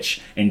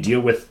witch and deal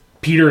with...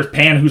 Peter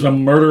Pan, who's a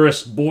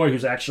murderous boy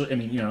who's actually,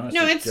 it's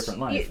a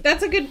different life.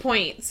 That's a good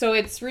point. So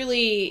it's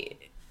really,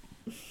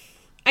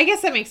 I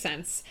guess that makes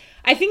sense.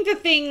 I think the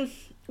thing,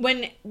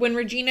 when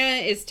Regina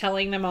is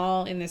telling them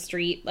all in the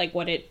street, like,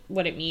 what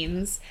it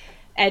means,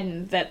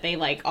 and that they,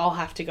 like, all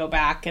have to go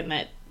back, and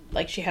that,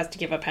 like, she has to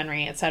give up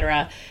Henry,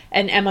 etc.,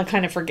 and Emma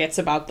kind of forgets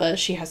about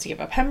she has to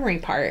give up Henry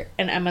part,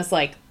 and Emma's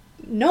like,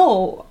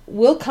 no,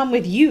 we'll come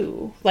with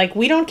you. Like,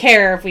 we don't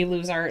care if we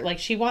lose like,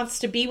 she wants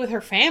to be with her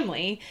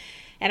family.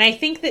 And I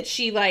think that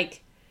she,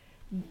 like,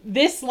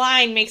 this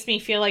line makes me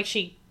feel like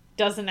she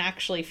doesn't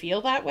actually feel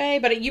that way.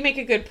 But you make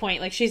a good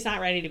point. Like, she's not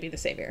ready to be the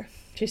savior.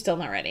 She's still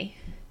not ready.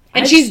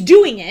 And she's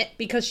doing it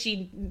because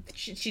she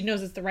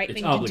knows it's the right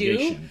thing to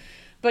do.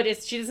 But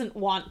she doesn't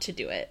want to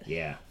do it.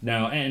 Yeah.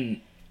 No,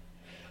 and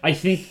I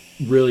think,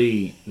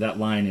 really, that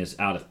line is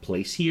out of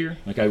place here.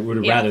 Like, I would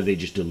have rather they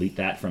just delete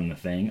that from the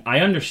thing. I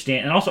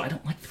understand. And also, I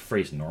don't like the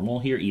phrase normal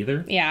here,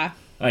 either. Yeah.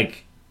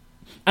 Like...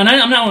 And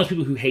I'm not one of those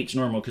people who hates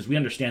normal, because we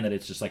understand that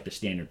it's just like the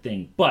standard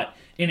thing. But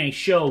in a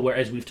show where,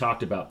 as we've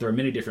talked about, there are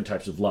many different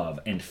types of love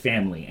and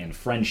family and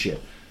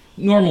friendship,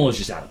 normal is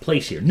just out of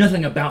place here.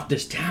 Nothing about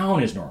this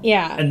town is normal.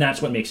 Yeah. And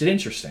that's what makes it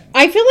interesting.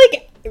 I feel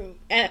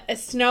like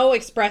Snow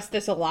expressed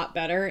this a lot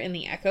better in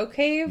the Echo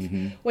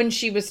Cave when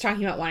she was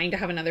talking about wanting to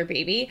have another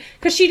baby.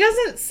 Because she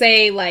doesn't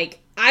say, like,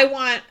 I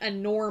want a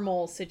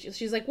normal situation.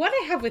 She's like, what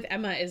I have with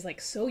Emma is, like,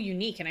 so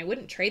unique, and I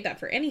wouldn't trade that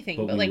for anything.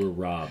 But we like, were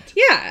robbed.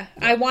 Yeah,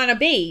 I want a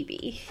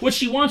baby. What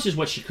she wants is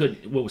what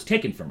was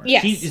taken from her.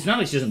 Yes. It's not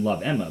like she doesn't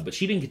love Emma, but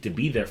she didn't get to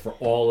be there for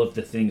all of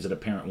the things that a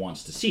parent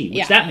wants to see.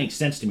 Which that makes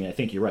sense to me. I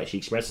think you're right. She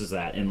expresses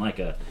that in, like,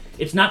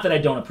 it's not that I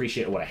don't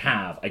appreciate what I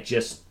have.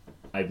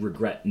 I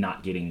regret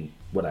not getting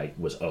what I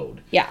was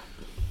owed. Yeah.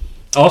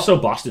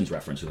 Also, Boston's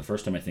reference for the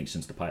first time, I think,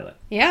 since the pilot.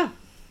 Yeah,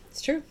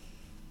 it's true.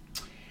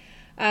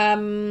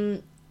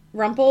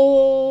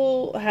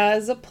 Rumple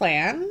has a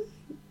plan.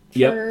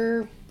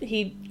 Yep.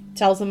 He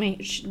tells him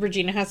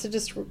Regina has to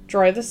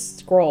destroy the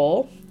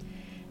scroll.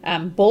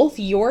 Both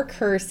your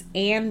curse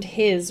and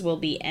his will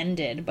be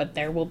ended, but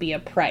there will be a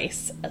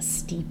price, a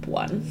steep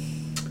one.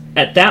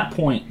 At that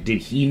point,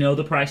 did he know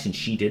the price and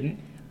she didn't?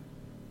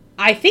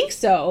 I think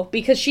so,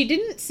 because she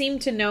didn't seem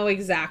to know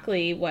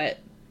exactly what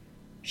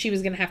she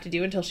was going to have to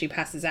do until she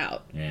passes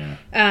out. Yeah.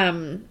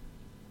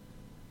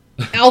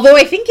 Although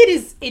I think it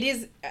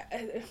is.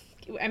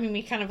 I mean,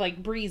 we kind of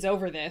like breeze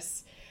over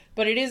this,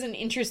 but it is an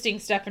interesting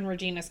step in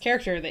Regina's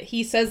character that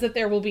he says that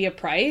there will be a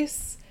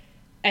price,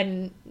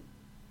 and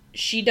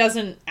she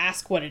doesn't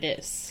ask what it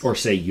is. Or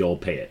say you'll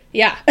pay it.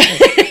 Yeah.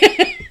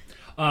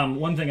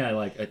 One thing I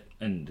like,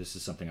 and this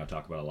is something I'll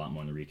talk about a lot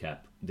more in the recap,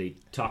 they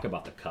talk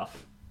about the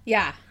cuff.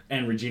 Yeah.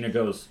 And Regina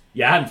goes,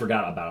 yeah, I hadn't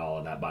forgot about all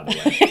of that, by the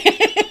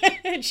way.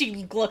 And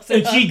she looks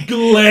at Hook. She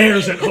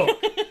glares at Hook.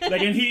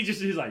 Like, and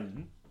he's like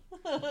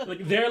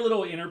their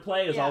little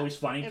interplay is always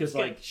funny because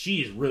like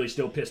she's really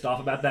still pissed off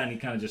about that, and he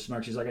kind of just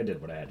smirks. She's like, I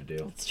did what I had to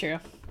do. It's true.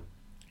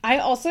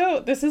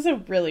 This is a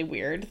really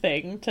weird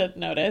thing to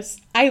notice.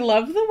 I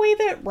love the way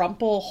that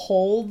Rumple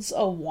holds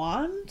a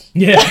wand.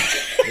 Yeah.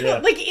 Yeah.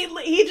 Like,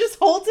 he just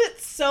holds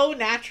it so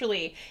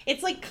naturally.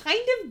 It's, like,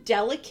 kind of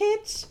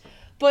delicate,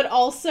 but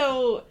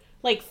also,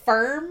 like,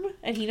 firm,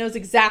 and he knows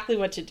exactly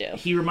what to do.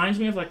 He reminds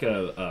me of, like,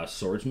 a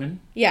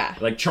swordsman. Yeah.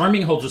 Like,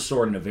 Charming holds a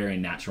sword in a very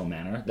natural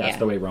manner. That's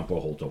the way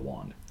Rumple holds a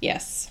wand.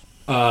 Yes.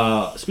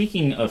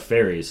 Speaking of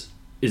fairies,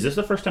 is this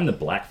the first time the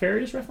Black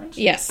Fairy is referenced?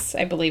 Yes,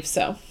 I believe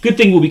so. Good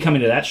thing we'll be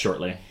coming to that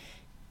shortly.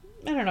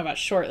 I don't know about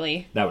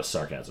shortly. That was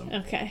sarcasm.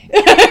 Okay.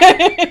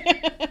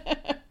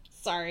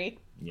 Sorry.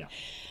 Yeah.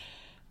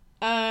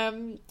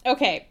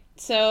 Okay,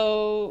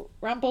 so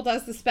Rumple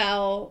does the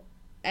spell,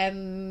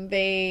 and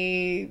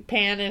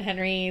Pan and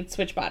Henry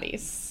switch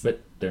bodies.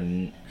 But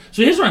they're...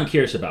 So here's what I'm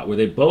curious about. Were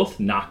they both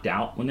knocked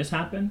out when this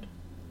happened?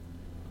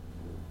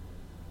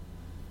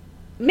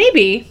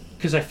 Maybe.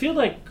 Because I feel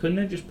like, couldn't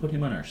they just put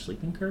him on our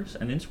sleeping curse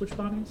and then switch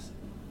bodies?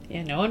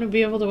 Yeah, no one would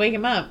be able to wake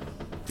him up.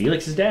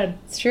 Felix is dead.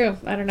 It's true.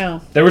 I don't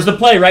know. There was the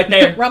play right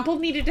there. Rumple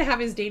needed to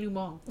have his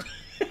denouement.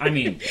 I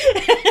mean,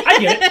 I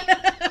get it.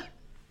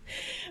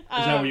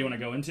 Is that what you want to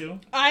go into?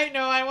 I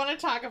know. I want to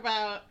talk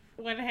about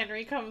when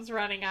Henry comes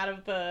running out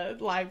of the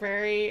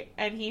library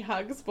and he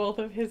hugs both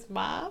of his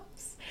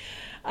moms.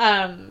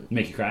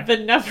 Make you cry? The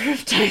number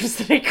of times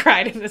that I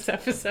cried in this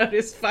episode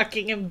is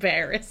fucking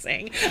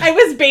embarrassing. I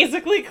was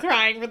basically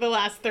crying for the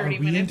last 30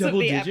 minutes of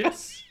the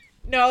episode.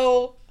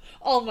 No,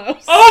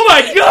 almost. Oh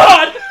my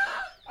god!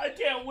 I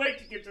can't wait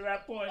to get to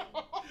that point.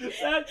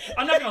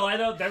 I'm not gonna lie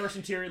though, there were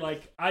some tears.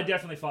 Like, I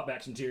definitely fought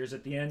back some tears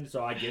at the end,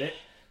 so I get it.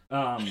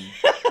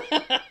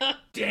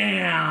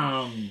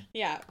 Damn.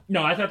 Yeah.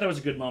 No, I thought that was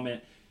a good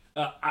moment.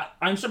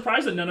 I'm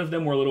surprised that none of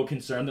them were a little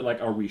concerned that,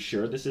 like, are we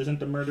sure this isn't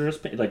the murderous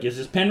like, is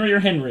this Penry or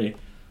Henry?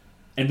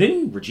 And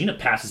then Regina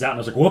passes out, and I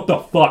was like, what the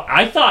fuck?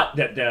 I thought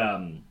that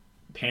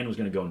Pan was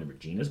going to go into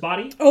Regina's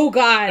body. Oh,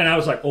 God. And I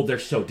was like, oh, they're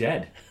so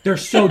dead. They're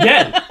so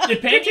dead.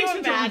 If Pan takes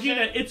control of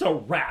Regina, it's a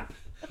wrap.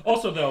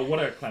 Also, though, what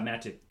a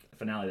climactic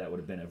finale that would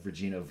have been of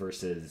Regina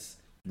versus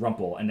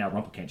Rumple, and now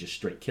Rumple can't just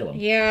straight kill him.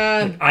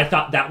 Yeah. Like, I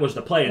thought that was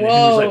the play, and then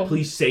he was like,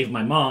 please save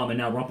my mom, and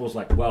now Rumple's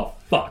like, well,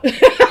 fuck.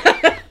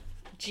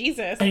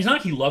 Jesus. And he's not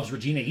like he loves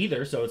Regina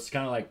either, so it's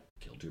kind of like,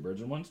 kill two birds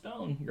with one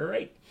stone. You're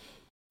right.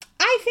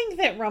 I think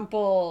that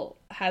Rumple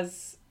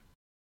has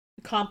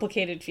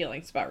complicated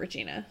feelings about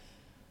Regina.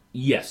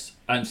 Yes.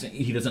 I'm saying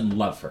he doesn't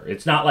love her.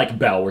 It's not like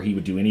Belle where he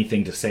would do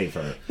anything to save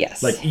her.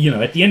 Yes. Like, you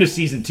know, at the end of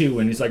season 2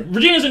 when he's like,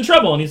 Regina's in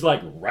trouble, and he's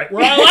like, right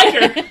where I like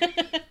her.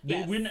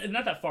 Yes. We're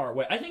not that far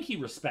away. I think he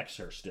respects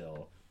her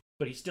still,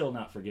 but he's still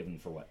not forgiven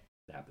for what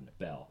happened to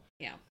Belle.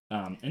 Yeah.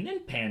 And then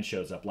Pan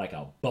shows up like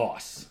a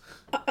boss.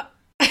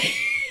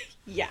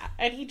 Yeah,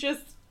 and he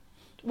just...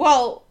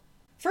 Well,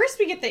 first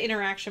we get the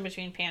interaction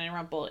between Pan and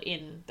Rumple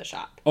in the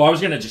shop. Oh, I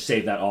was going to just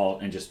save that all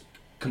and just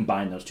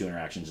combine those two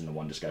interactions into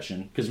one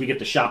discussion. Because we get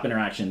the shop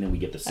interaction, then we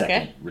get the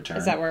second return.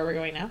 Is that where we're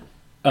going now?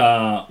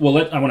 I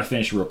want to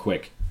finish real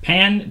quick.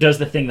 Pan does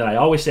the thing that I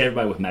always say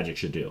everybody with magic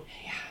should do.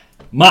 Yeah.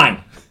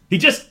 Mine. He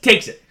just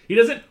takes it. He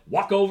doesn't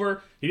walk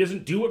over. He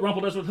doesn't do what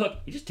Rumple does with Hook.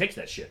 He just takes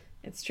that shit.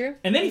 It's true.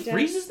 And then he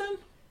freezes them?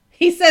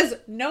 He says,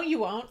 no, you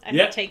won't, and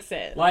he takes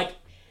it. Like...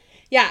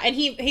 Yeah, and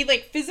he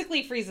like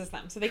physically freezes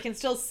them so they can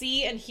still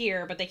see and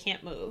hear, but they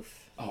can't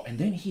move. Oh, and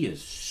then he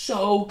is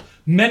so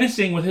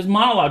menacing with his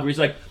monologue where he's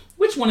like,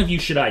 which one of you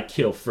should I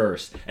kill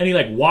first? And he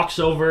like walks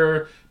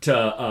over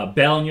to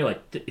Belle, and you're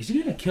like, is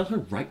he going to kill her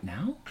right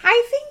now?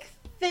 I think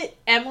that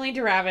Emily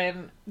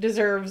DeRavin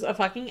deserves a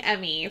fucking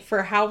Emmy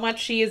for how much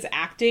she is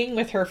acting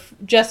with her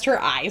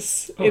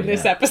eyes in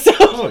this episode.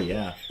 Oh,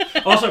 yeah.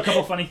 Also, a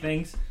couple funny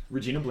things.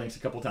 Regina blinks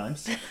a couple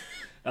times. They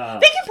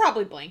can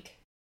probably blink.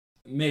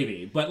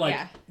 Maybe, but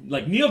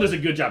like Neil does a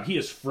good job. He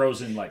is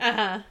frozen like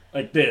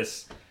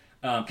this.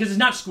 Because it's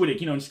not Squid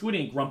Ink. In Squid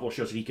Ink, Rumple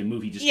shows that he can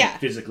move. He just can't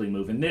physically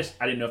move. In this,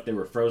 I didn't know if they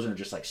were frozen or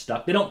just,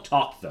 stuck. They don't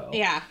talk, though.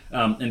 Yeah.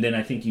 And then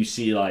I think you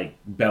see,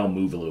 Belle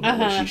move a little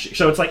bit.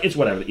 So it's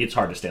whatever. It's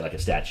hard to stay like a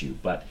statue.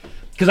 But...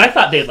 Because I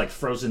thought they had,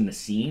 frozen the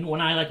scene when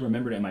I,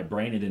 remembered it in my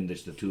brain, and then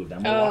just the two of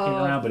them were walking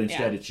around. But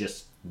instead, it's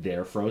just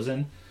they're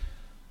frozen.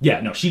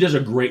 Yeah, no, she does a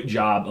great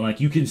job. And,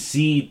 you can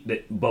see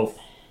that both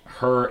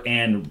her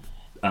and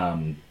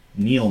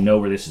Neil know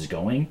where this is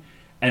going.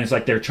 And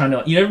it's they're trying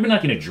to... You ever been,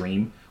 in a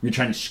dream... You're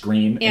trying to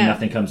scream and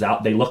nothing comes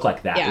out. They look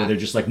like that, where they're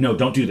just no,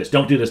 don't do this,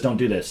 don't do this, don't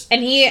do this.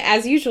 And he,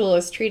 as usual,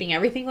 is treating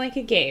everything like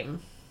a game.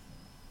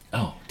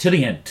 Oh, to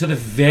the end. To the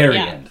very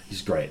end.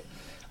 He's great.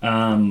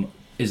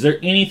 Is there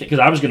anything... Because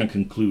I was going to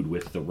conclude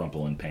with the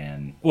Rumple and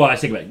Pan... Well, I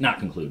think about not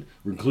conclude.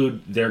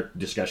 Conclude their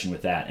discussion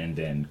with that and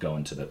then go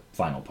into the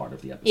final part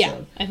of the episode.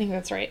 Yeah, I think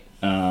that's right.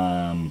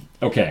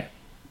 Okay.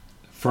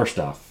 First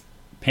off,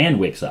 Pan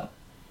wakes up.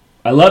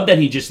 I love that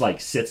he just,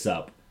 sits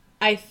up.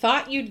 I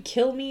thought you'd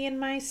kill me in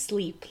my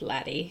sleep,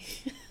 laddie.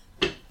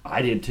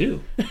 I did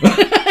too.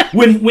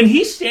 when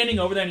he's standing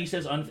over there and he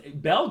says,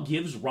 Belle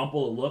gives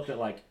Rumple a look that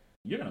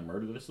you're going to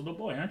murder this little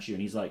boy, aren't you?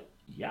 And he's like,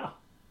 yeah.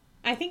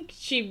 I think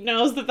she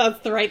knows that that's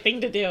the right thing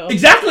to do.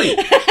 Exactly.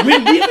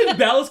 Even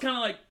Belle's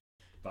kind of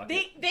fuck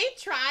They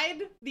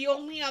tried the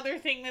only other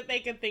thing that they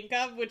could think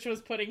of, which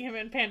was putting him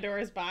in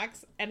Pandora's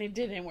box, and it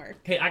didn't work.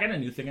 Hey, I got a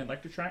new thing I'd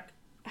like to track.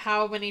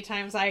 How many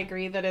times I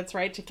agree that it's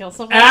right to kill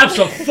someone.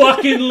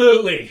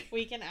 Abso-fucking-lutely.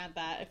 We can add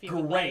that if you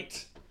would like.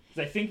 Great.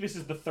 I think this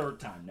is the third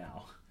time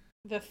now.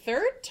 The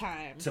third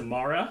time?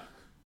 Tamara?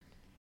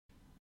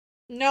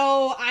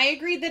 No, I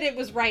agreed that it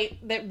was right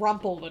that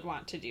Rumple would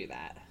want to do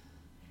that.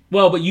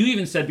 Well, but you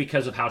even said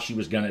because of how she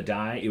was going to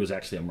die, it was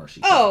actually a mercy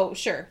kill. Oh,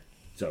 sure.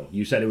 So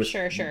you said it was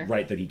sure.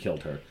 right that he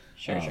killed her.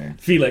 Sure.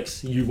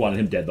 Felix, you wanted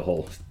him dead the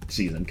whole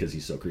season because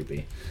he's so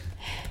creepy.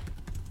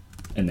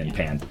 And then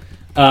Pan.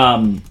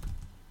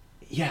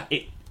 Yeah,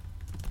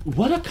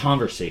 what a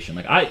conversation.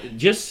 I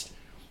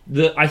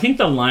think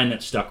the line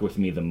that stuck with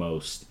me the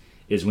most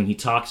is when he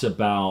talks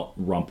about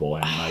Rumple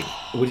and I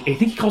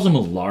think he calls him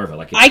a larva.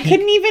 I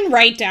couldn't even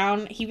write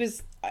down. He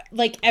was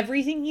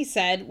everything he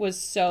said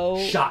was so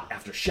shot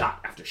after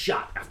shot after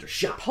shot after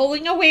shot.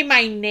 Pulling away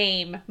my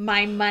name,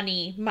 my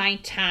money, my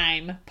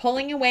time,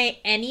 pulling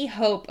away any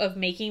hope of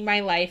making my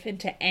life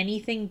into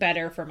anything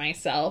better for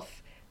myself.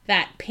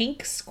 That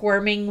pink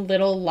squirming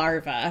little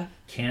larva.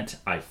 Can't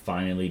I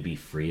finally be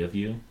free of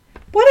you?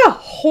 What a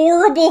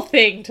horrible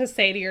thing to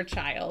say to your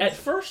child. At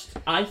first,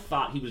 I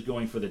thought he was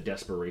going for the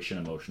desperation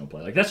emotional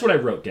play. That's what I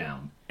wrote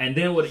down. And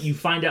then what you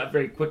find out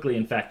very quickly,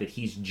 in fact, that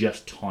he's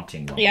just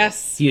taunting Rumple.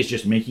 Yes. He is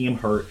just making him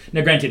hurt.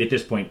 Now, granted, at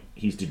this point,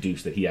 he's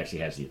deduced that he actually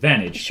has the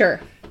advantage.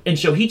 Sure. And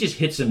so he just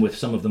hits him with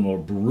some of the more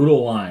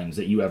brutal lines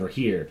that you ever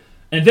hear.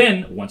 And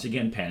then, once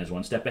again, Pan is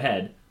one step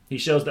ahead. He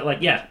shows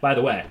that, yeah, by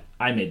the way,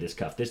 I made this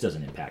cuff. This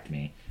doesn't impact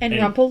me. And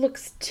Rumple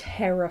looks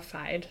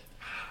terrified.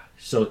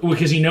 So,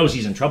 because he knows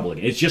he's in trouble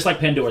again. It's just like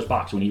Pandora's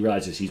box when he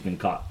realizes he's been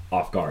caught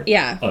off guard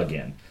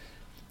again.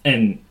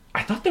 And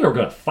I thought they were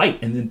going to fight,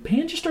 and then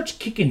Pan just starts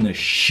kicking the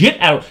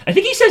shit out. I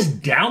think he says,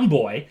 down,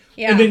 boy,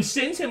 and then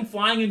sends him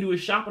flying into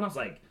his shop, and I was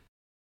like,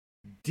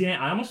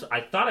 damn,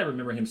 I thought I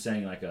remember him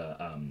saying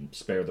a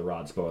spare the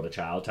rod, spoil the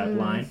child type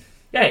line.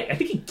 Yeah, I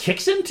think he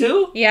kicks him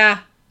too. Yeah.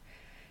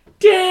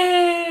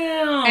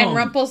 Damn! And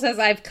Rumple says,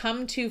 I've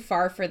come too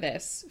far for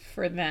this,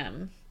 for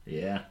them.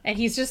 Yeah. And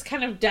he's just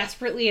kind of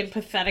desperately and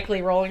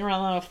pathetically rolling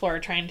around on the floor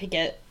trying to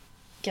get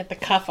the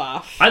cuff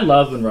off. I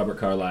love when Robert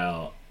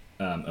Carlyle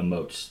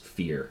emotes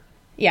fear.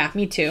 Yeah,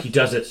 me too. He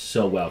does it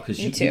so well because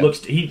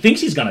he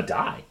thinks he's gonna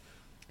die,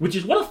 which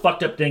is what a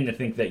fucked up thing to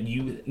think that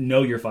you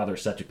know your father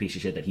is such a piece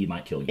of shit that he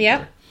might kill you.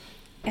 Yep.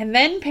 And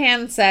then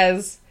Pan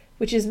says,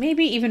 which is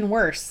maybe even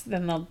worse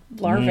than the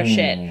larva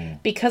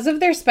shit, because of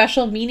their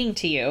special meaning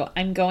to you,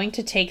 I'm going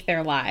to take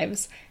their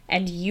lives,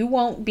 and you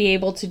won't be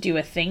able to do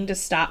a thing to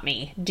stop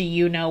me. Do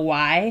you know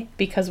why?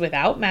 Because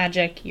without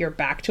magic, you're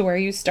back to where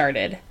you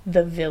started,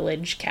 the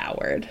village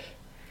coward.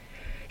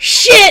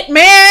 Shit,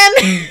 man!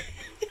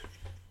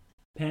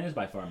 Pan is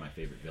by far my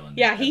favorite villain.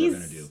 Yeah,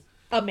 he's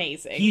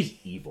amazing. He's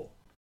evil.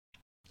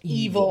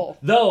 Evil.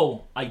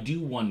 Though, I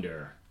do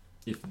wonder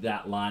if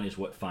that line is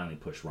what finally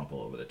pushed Rumple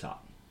over the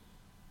top.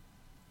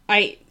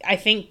 I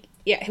think,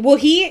 yeah. Well,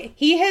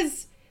 he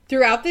has,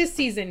 throughout this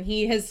season,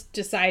 he has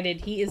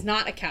decided he is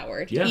not a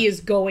coward. Yeah. He is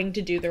going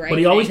to do the right thing. But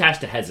he always has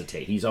to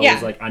hesitate. He's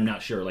always like, I'm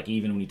not sure. Like,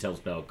 even when he tells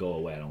Belle, go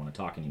away, I don't want to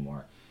talk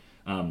anymore.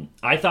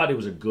 I thought it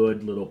was a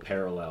good little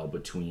parallel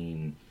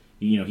between,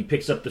 he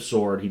picks up the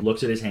sword, he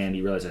looks at his hand,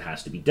 he realizes it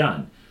has to be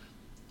done.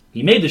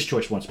 He made this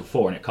choice once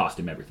before, and it cost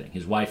him everything.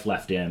 His wife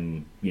left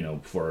him,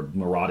 for a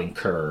marauding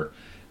cur,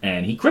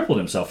 and he crippled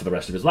himself for the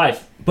rest of his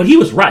life. But he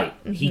was right.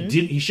 Mm-hmm.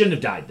 He shouldn't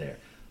have died there.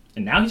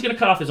 And now he's going to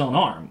cut off his own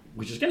arm,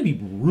 which is going to be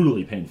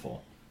brutally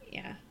painful.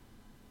 Yeah.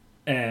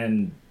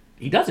 And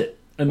he does it.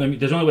 I mean,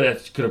 there's no way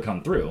that could have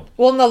come through.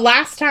 Well, and the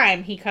last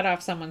time he cut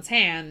off someone's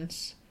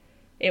hand,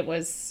 it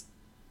was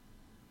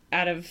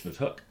out of... It was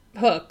Hook.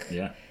 Hook.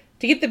 Yeah.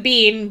 to get the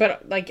bean,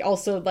 but like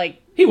also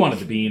like he wanted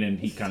the bean, and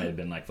he kind of had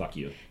been like, "Fuck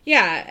you."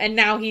 Yeah, and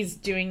now he's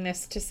doing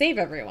this to save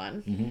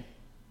everyone.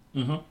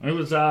 It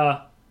was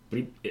but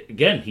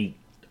he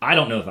I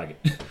don't know if I could.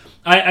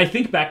 I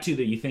think back to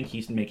that. You think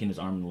he's making his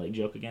arm and leg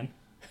joke again?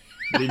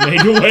 They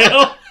made a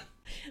whale.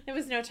 There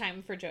was no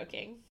time for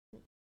joking.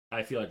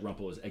 I feel like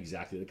Rumple is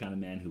exactly the kind of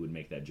man who would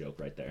make that joke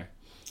right there.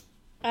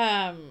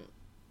 And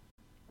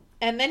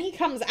then he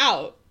comes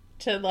out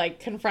to, like,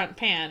 confront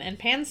Pan, and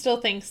Pan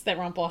still thinks that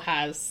Rumple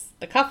has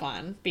the cuff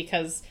on,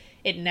 because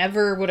it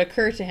never would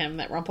occur to him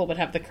that Rumple would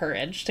have the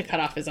courage to cut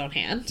off his own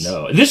hand.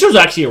 No, this was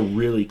actually a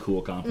really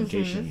cool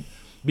confrontation,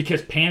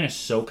 because Pan is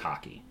so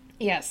cocky.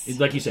 Yes.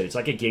 Like you said, it's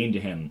like a game to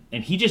him,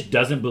 and he just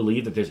doesn't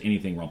believe that there's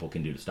anything Rumple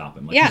can do to stop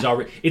him. Like,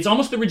 yeah. It's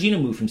almost the Regina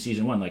move from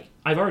season 1, like,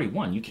 I've already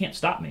won, you can't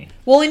stop me.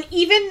 Well, and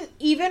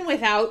even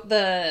without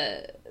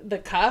the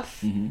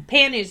cuff,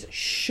 Pan is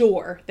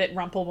sure that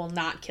Rumple will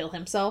not kill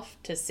himself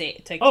to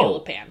kill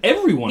Pan.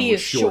 Everyone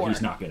was sure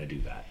he's not going to do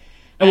that.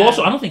 And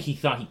also, I don't think he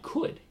thought he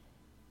could.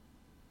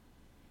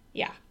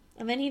 Yeah.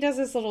 And then he does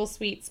this little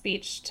sweet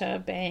speech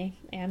to Bay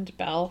and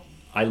Belle.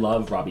 I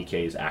love Robbie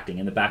K's acting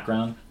in the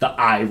background. The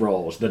eye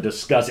rolls, the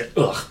disgust.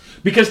 Ugh.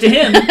 Because to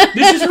him,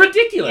 this is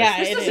ridiculous. Yeah,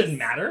 this doesn't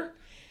matter.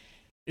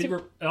 It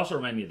also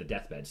reminded me of the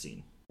deathbed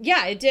scene.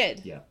 Yeah, it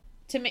did. Yeah.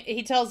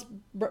 He tells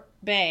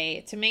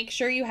Bay to make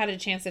sure you had a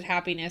chance at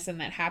happiness and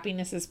that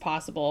happiness is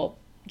possible,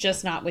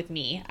 just not with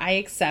me. I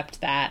accept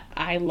that.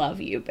 I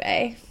love you,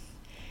 Bay.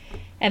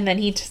 And then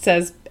he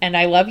says, and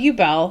I love you,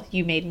 Belle.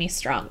 You made me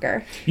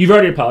stronger. You've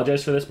already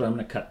apologized for this, but I'm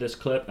going to cut this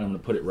clip and I'm going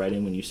to put it right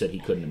in when you said he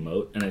couldn't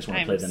emote. And I just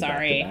want to play them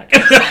back to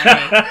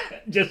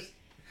back.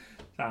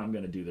 I'm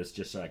going to do this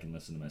just so I can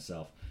listen to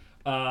myself.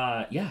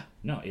 That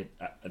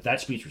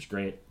speech was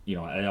great. You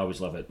know, I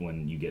always love it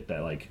when you get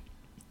that, like,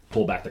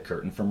 pull back the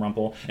curtain from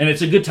Rumple. And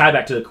it's a good tie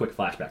back to the quick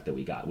flashback that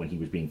we got when he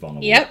was being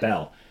vulnerable with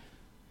Belle.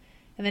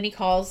 And then he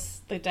calls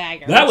the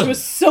dagger, which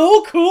was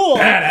so cool.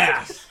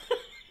 Badass.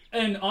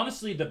 And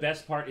honestly, the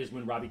best part is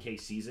when Robbie K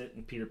sees it,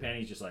 and Peter Pan,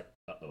 he's just like,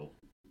 uh-oh.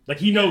 Like,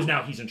 he knows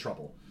now he's in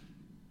trouble.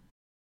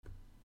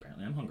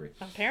 Apparently, I'm hungry.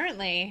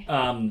 Apparently.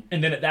 And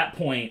then at that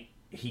point,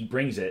 he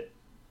brings it.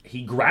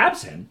 He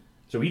grabs him.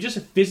 So he just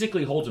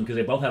physically holds him, because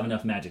they both have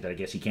enough magic that I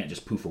guess he can't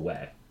just poof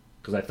away.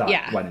 Because I thought,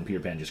 why didn't Peter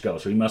Pan just go?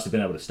 So he must have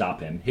been able to stop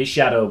him. His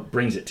shadow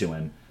brings it to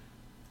him.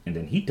 And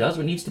then he does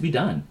what needs to be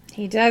done.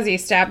 He does. He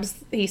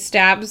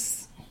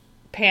stabs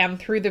Pan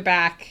through the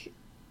back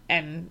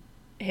and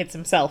hits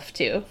himself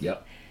too.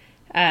 Yep.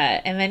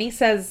 And then he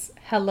says,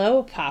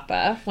 hello,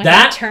 Papa, when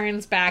he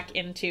turns back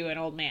into an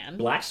old man.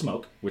 Black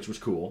smoke, which was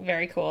cool.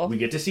 Very cool. We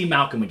get to see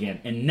Malcolm again.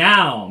 And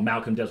now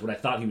Malcolm does what I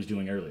thought he was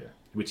doing earlier,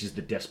 which is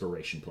the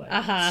desperation play.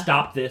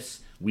 Stop this.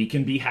 We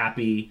can be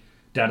happy.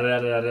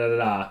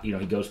 Da-da-da-da-da-da-da. You know,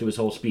 he goes through his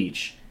whole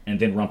speech. And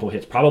then Rumple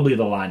hits probably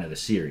the line of the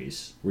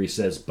series where he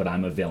says, but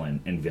I'm a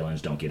villain, and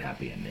villains don't get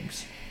happy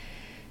endings.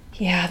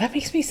 Yeah, that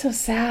makes me so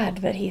sad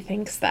that he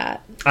thinks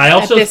that. I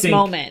also at this think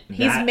moment.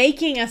 He's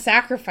making a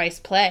sacrifice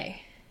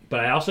play.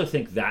 But I also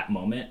think that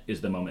moment is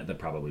the moment that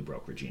probably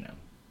broke Regina.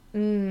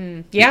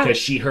 Yeah. Because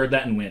she heard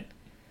that and went,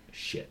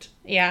 shit.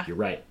 Yeah. You're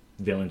right.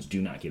 Villains do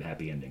not get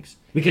happy endings.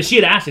 Because she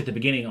had asked at the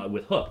beginning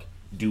with Hook,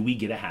 do we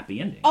get a happy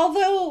ending?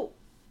 Although,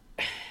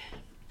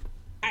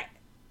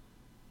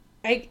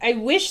 I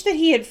wish that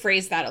he had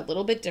phrased that a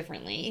little bit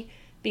differently.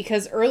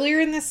 Because earlier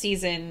in the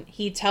season,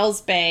 he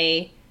tells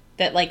Bay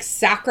that, like,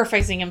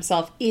 sacrificing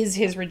himself is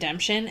his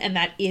redemption, and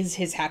that is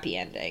his happy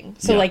ending.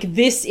 So, like,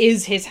 this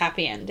is his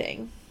happy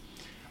ending.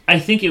 I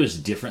think it was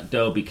different,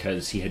 though,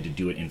 because he had to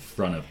do it in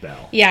front of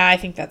Belle. Yeah, I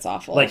think that's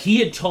awful. Like, he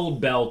had told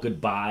Belle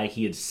goodbye,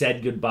 he had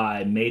said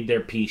goodbye, made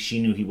their peace,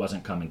 she knew he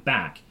wasn't coming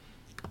back.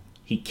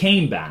 He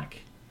came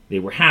back, they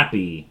were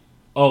happy.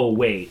 Oh,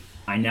 wait,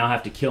 I now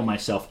have to kill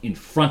myself in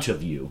front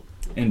of you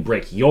and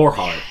break your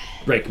heart.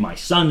 Break my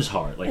son's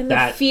heart. Like, and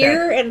the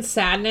fear and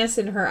sadness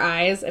in her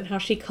eyes and how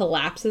she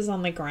collapses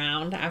on the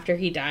ground after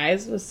he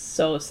dies was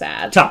so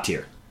sad. Top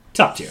tier.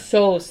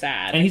 So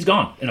sad. And he's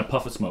gone in a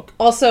puff of smoke.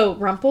 Also,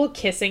 Rumple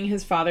kissing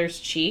his father's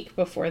cheek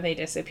before they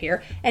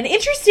disappear. And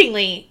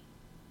interestingly,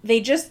 they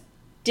just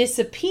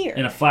disappear.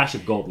 In a flash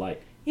of gold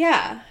light.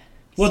 Yeah.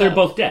 Well, they're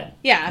both dead.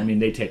 Yeah. I mean,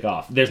 they take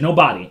off. There's no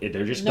body.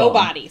 They're just no gone.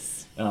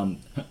 bodies.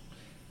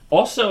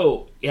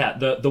 Also, yeah,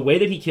 the way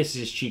that he kisses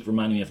his cheek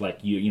reminded me of, like,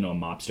 you know, a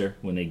mobster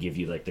when they give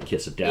you, like, the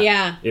kiss of death.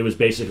 Yeah. It was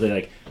basically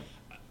like,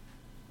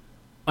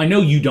 I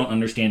know you don't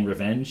understand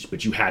revenge,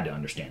 but you had to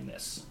understand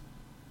this.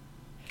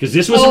 Because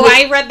this was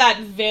I read that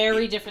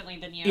very differently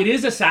than you. It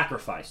is a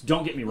sacrifice,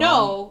 don't get me wrong.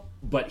 No.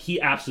 But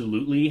he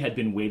absolutely had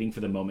been waiting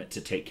for the moment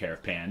to take care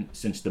of Pan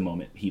since the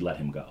moment he let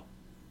him go.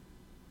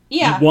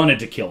 Yeah. He wanted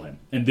to kill him.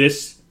 And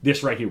this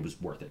right here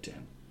was worth it to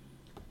him.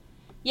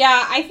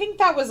 Yeah, I think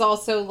that was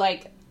also,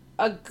 like,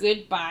 a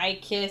goodbye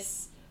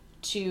kiss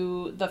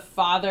to the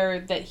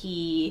father that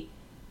he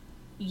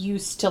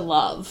used to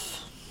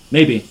love.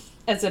 Maybe.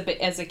 As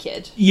a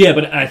kid. Yeah,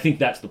 but I think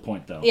that's the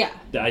point, though. Yeah.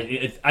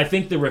 I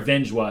think the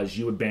revenge was,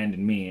 you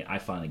abandoned me, I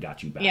finally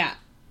got you back. Yeah.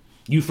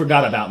 You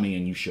forgot about me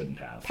and you shouldn't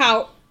have.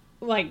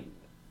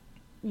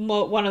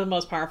 one of the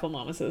most powerful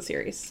moments of the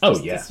series.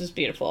 This was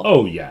beautiful.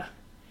 Oh, yeah.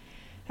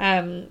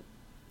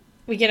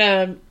 We get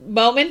a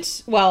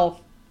moment,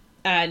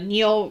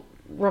 Neil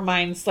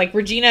reminds,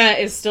 Regina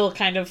is still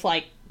kind of,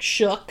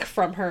 shook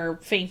from her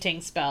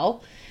fainting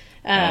spell.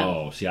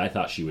 See, I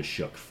thought she was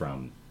shook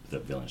from the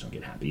villains don't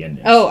get happy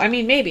endings. Oh, I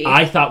mean, maybe.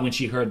 I thought when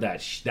she heard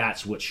that,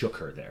 that's what shook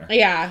her there.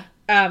 Yeah.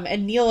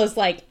 And Neil is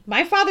like,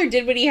 my father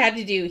did what he had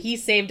to do. He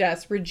saved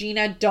us.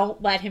 Regina,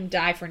 don't let him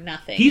die for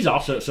nothing. He's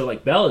also,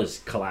 Belle is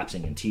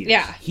collapsing in tears.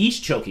 Yeah. He's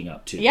choking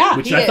up too. Yeah,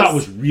 which I thought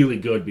was really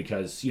good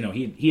because, he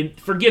had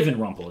forgiven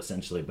Rumpel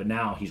essentially, but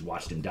now he's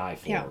watched him die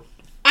for. Yeah.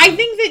 I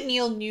think that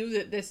Neil knew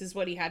that this is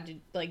what he had to,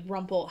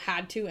 Rumpel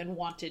had to and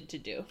wanted to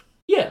do.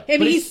 Yeah. I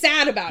mean, he's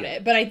sad about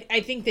it, but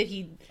I think that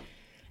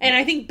and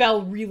I think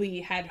Belle really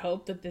had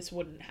hoped that this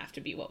wouldn't have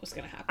to be what was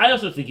going to happen. I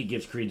also think it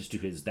gives credence to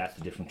that's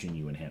the difference between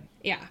you and him.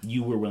 Yeah.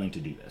 You were willing to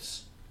do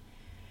this.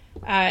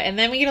 And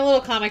then we get a little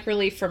comic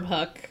relief from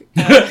Hook.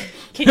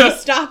 Can you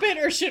stop it,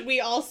 or should we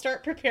all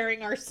start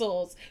preparing our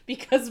souls?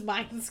 Because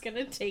mine's going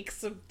to take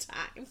some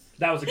time.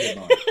 That was a good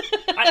moment.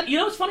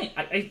 It's funny.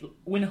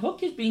 When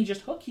Hook is being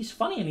just Hook, he's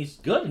funny and he's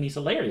good and he's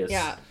hilarious.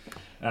 Yeah.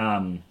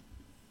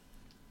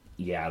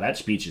 Yeah, that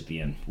speech at the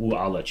end. Ooh,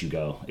 I'll let you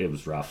go. It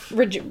was rough.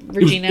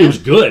 Regina. It was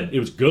good. It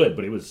was good,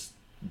 but it was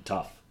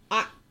tough.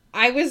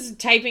 I was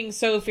typing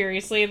so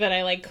furiously that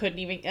I couldn't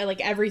even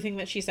everything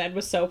that she said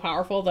was so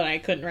powerful that I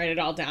couldn't write it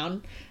all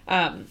down.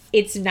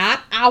 It's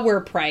not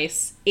our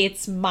price,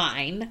 it's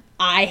mine.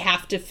 I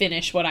have to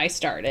finish what I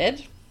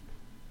started.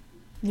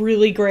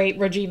 Really great,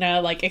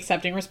 Regina,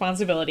 accepting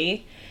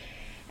responsibility.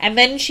 And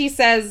then she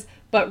says,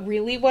 but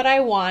really what I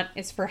want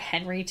is for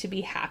Henry to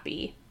be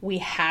happy. We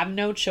have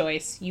no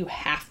choice. You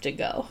have to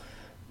go.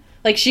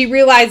 She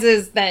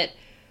realizes that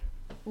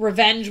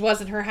revenge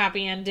wasn't her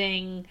happy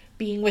ending.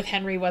 Being with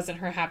Henry wasn't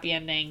her happy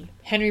ending.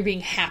 Henry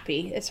being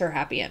happy is her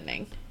happy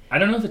ending. I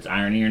don't know if it's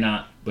irony or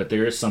not, but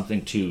there is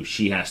something to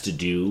she has to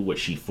do what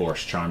she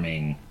forced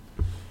Charming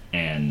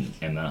and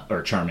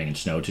Charming and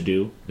Snow to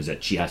do, is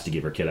that she has to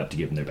give her kid up to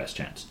give them their best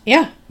chance.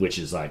 Yeah. Which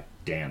is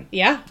damn.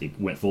 Yeah. It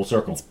went full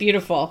circle. It's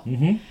beautiful.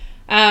 Mm-hmm.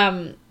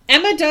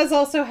 Emma does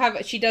also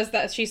have, she does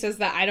that, she says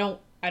that I don't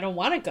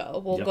want to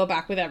go. We'll go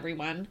back with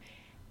everyone.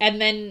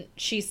 And then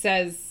she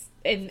says,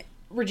 and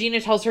Regina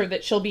tells her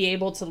that she'll be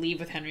able to leave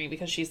with Henry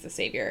because she's the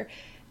savior.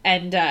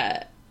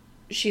 And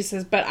she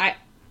says, but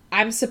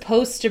I'm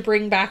supposed to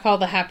bring back all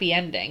the happy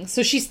endings.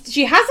 So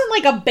she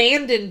hasn't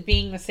abandoned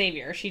being the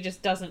savior. She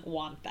just doesn't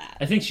want that.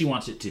 I think she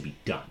wants it to be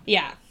done.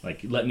 Yeah.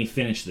 Let me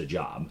finish the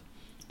job.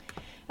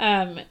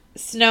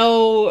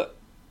 Snow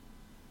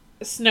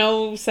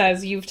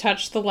says, you've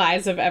touched the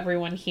lives of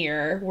everyone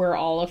here. We're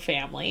all a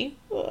family.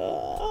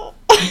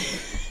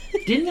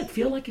 Didn't it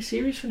feel like a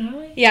series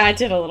finale? Yeah, it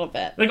did a little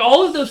bit.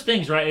 All of those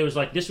things, right? It was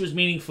this was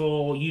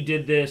meaningful. You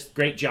did this.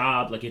 Great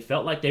job. It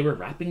felt like they were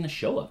wrapping the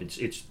show up.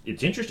 It's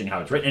interesting how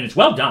it's written. And it's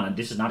well done. And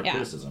this is not a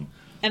criticism.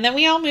 And then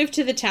we all move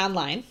to the town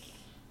line.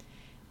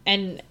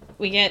 And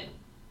we get,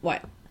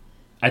 what?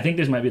 I think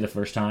this might be the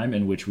first time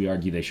in which we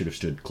argue they should have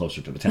stood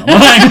closer to the town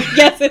line.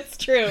 Yes, it's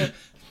true.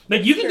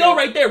 You can go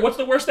right there. What's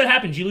the worst that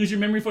happens? You lose your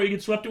memory before you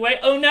get swept away?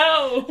 Oh,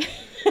 no!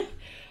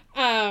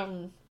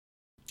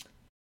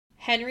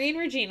 Henry and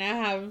Regina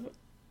have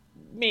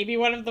maybe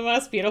one of the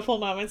most beautiful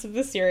moments of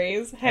the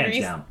series. Henry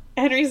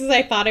says,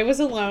 I thought I was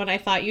alone. I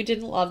thought you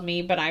didn't love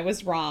me, but I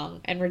was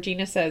wrong. And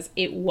Regina says,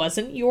 it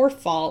wasn't your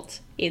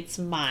fault. It's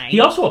mine. He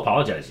also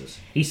apologizes.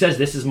 He says,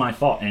 this is my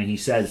fault. And he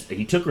says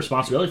he took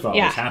responsibility for all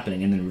this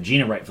happening. And then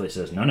Regina rightfully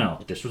says, no,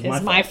 this was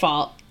my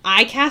fault.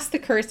 I cast the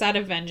curse out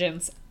of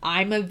vengeance.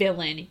 I'm a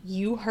villain.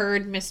 You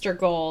heard Mr.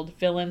 Gold.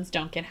 Villains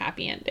don't get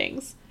happy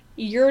endings.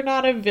 You're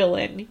not a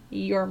villain.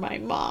 You're my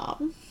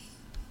mom.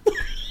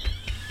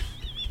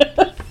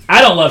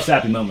 I don't love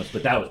sappy moments,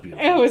 but that was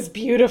beautiful. It was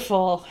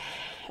beautiful.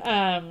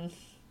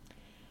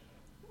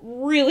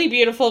 Really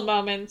beautiful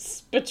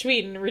moments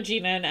between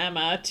Regina and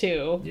Emma,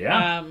 too.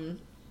 Yeah.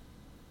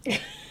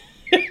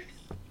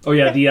 Oh,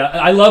 yeah,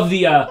 I love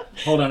the,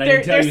 hold on, I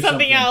didn't tell you something. There's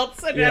something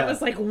else, and I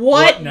was like,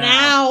 what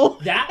now?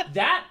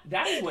 That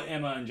is what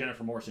Emma and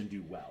Jennifer Morrison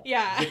do well.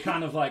 Yeah. They're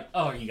kind of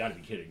oh, you gotta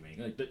be kidding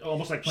me.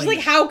 Almost like playing...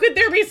 She's how could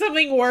there be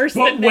something worse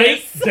than this? But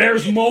wait,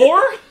 there's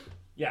more?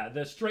 Yeah,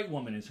 the straight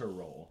woman is her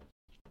role.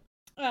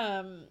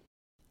 And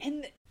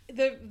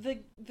the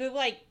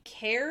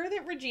care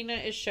that Regina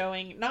is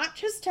showing, not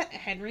just to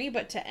Henry,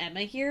 but to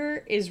Emma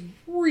here, is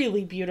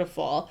really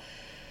beautiful.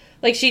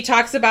 She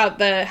talks about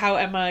how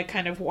Emma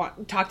kind of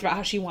talked about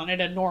how she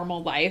wanted a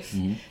normal life,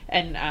 mm-hmm.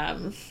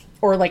 and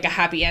or a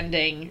happy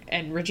ending,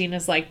 and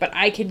Regina's but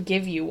I can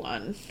give you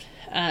one.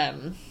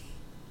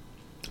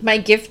 My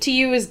gift to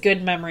you is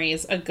good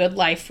memories, a good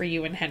life for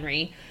you and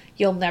Henry.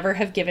 You'll never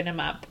have given him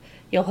up.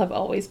 You'll have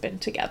always been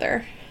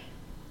together.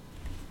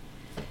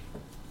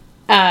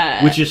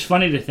 Which is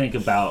funny to think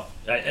about.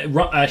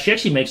 She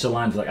actually makes a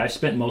line of I've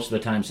spent most of the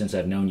time since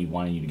I've known you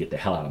wanting you to get the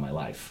hell out of my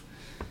life.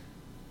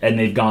 And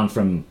they've gone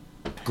from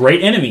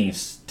great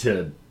enemies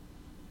to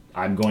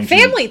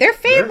They're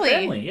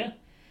family, yeah.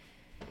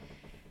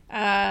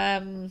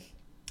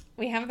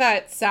 We have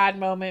that sad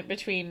moment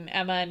between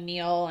Emma and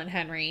Neil and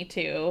Henry,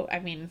 too. I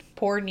mean,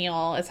 poor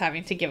Neil is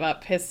having to give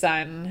up his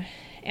son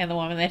and the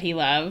woman that he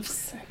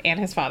loves, and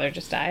his father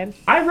just died.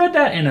 I read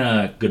that in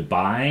a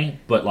goodbye,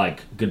 but like,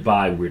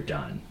 goodbye, we're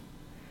done.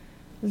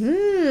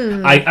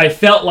 I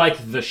felt like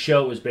the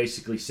show was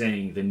basically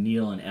saying the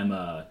Neil and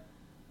Emma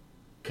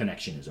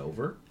connection is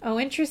over. Oh,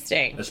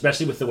 interesting.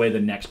 Especially with the way the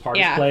next part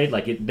is played.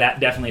 Like,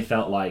 that definitely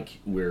felt like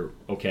we're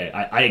okay.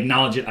 I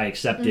acknowledge it. I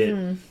accept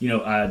it. You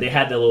know, they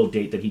had the little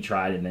date that he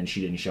tried, and then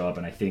she didn't show up,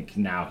 and I think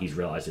now he's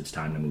realized it's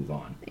time to move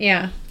on.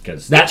 Yeah.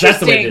 Because that's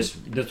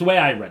the way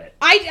I read it.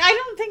 I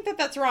don't think that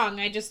that's wrong.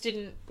 I just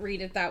didn't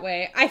read it that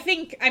way.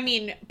 I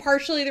mean,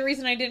 partially the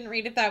reason I didn't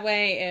read it that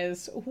way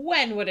is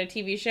when would a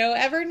TV show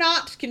ever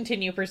not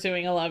continue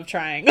pursuing a love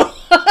triangle?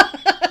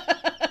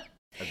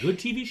 A good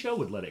TV show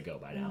would let it go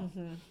by now.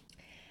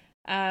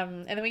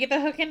 And then we get the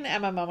Hook and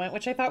Emma moment,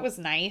 which I thought was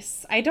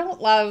nice. I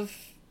don't love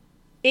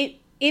it.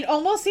 It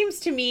almost seems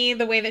to me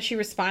the way that she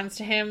responds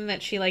to him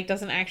that she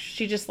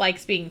she just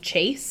likes being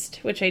chased,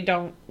 which I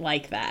don't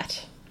like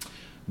that.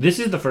 This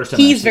is the first time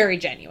he's very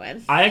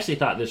genuine. I actually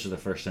thought this was the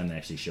first time they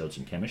actually showed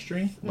some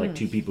chemistry, like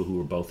two people who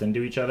were both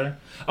into each other.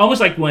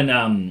 Almost like when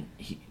I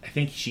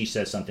think she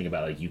says something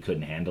about like you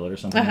couldn't handle it or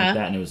something like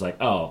that, and it was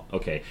like, oh,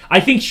 okay. I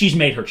think she's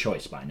made her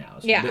choice by now.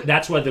 Yeah,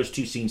 that's why those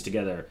two scenes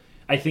together.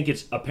 I think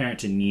it's apparent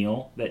to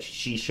Neil that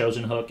she's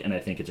chosen Hook, and I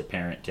think it's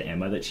apparent to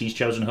Emma that she's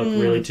chosen Hook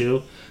really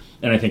too.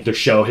 And I think the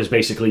show has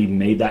basically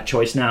made that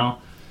choice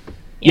now.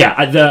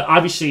 Yeah,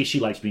 obviously she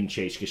likes being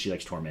chased because she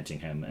likes tormenting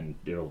him, and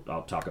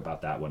I'll talk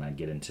about that when I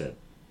get into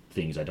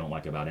things I don't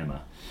like about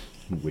Emma,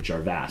 which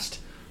are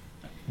vast.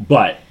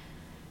 But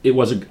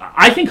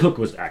I think Hook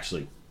was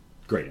actually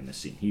great in this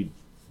scene. He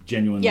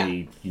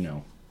genuinely,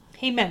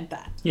 he meant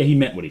that. Yeah, he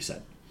meant what he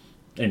said,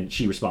 and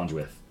she responds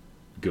with,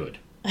 "Good."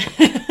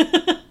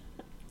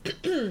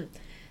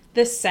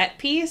 The set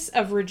piece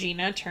of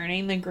Regina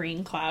turning the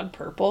green cloud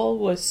purple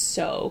was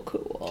so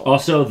cool.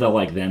 Also,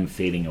 them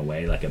fading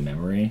away like a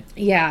memory.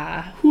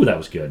 Yeah. Whew, that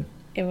was good.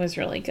 It was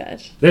really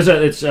good.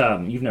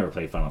 You've never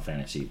played Final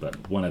Fantasy,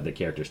 but one of the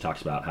characters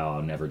talks about how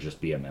I'll never just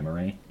be a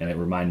memory, and it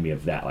reminded me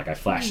of that. Like, I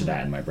flashed to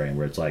that in my brain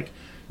where it's like,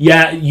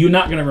 yeah, you're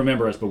not going to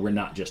remember us, but we're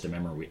not just a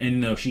memory.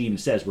 And she even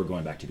says we're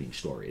going back to being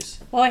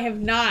stories. Well, I have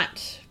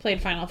not played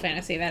Final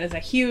Fantasy. That is a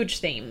huge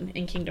theme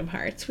in Kingdom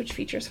Hearts, which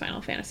features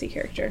Final Fantasy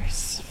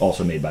characters.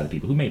 Also made by the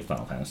people who made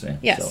Final Fantasy.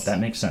 Yes. So that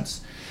makes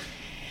sense.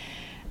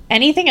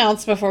 Anything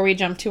else before we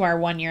jump to our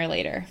 1 year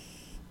later?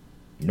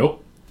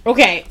 Nope.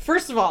 Okay,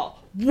 first of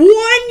all, 1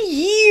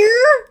 year?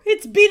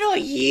 It's been a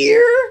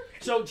year?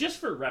 So just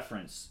for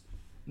reference,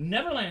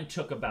 Neverland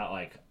took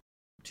about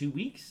 2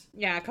 weeks?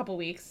 Yeah, a couple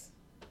weeks.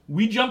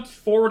 We jumped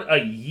forward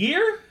a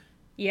year?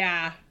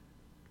 Yeah.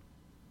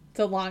 It's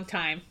a long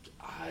time.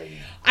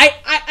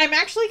 I'm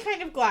actually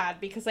kind of glad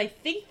because I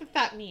think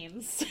that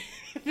means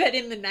that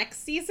in the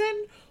next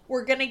season,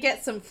 we're going to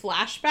get some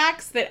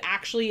flashbacks that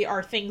actually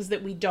are things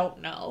that we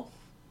don't know.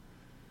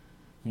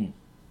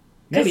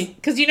 Maybe.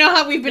 Because you know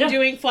how we've been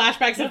doing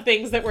flashbacks of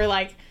things that we're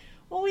like,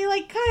 well, we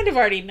kind of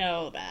already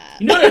know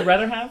that. You know what I'd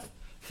rather have?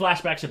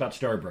 Flashbacks about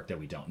Storybrooke that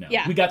we don't know.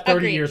 Yeah. We got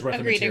 30 years worth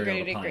of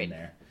material to find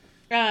there.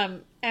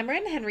 Emma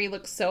and Henry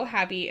look so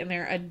happy in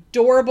their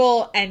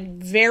adorable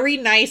and very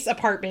nice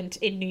apartment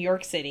in New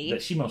York City.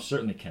 That she most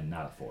certainly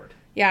cannot afford.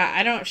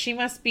 Yeah, she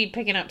must be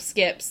picking up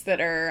skips that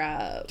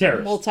are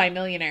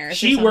multimillionaires.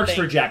 She works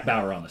for Jack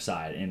Bauer on the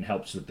side and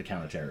helps with the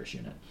counter-terrorist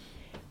unit.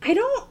 I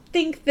don't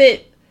think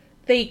that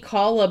they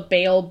call a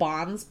bail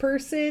bonds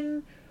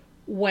person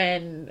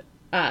when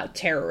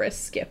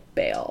terrorists skip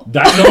bail.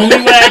 That's the only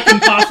way I can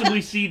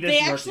possibly see this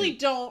working. They actually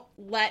don't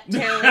let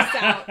terrorists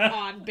out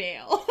on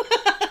bail.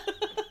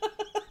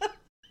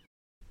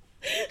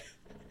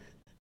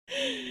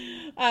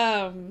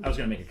 I was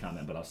going to make a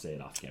comment, but I'll say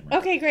it off camera.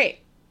 Okay, great.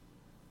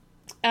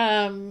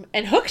 And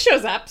Hook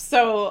shows up,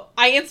 so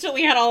I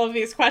instantly had all of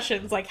these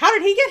questions, like, how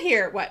did he get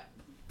here? What?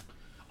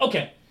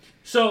 Okay,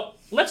 so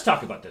let's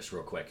talk about this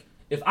real quick.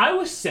 If I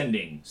was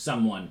sending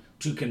someone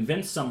to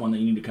convince someone that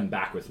you need to come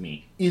back with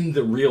me in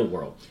the real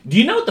world, do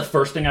you know what the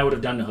first thing I would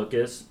have done to Hook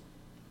is?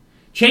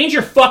 Change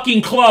your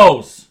fucking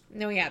clothes!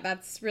 No, yeah,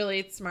 that's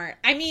really smart.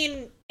 I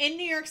mean, in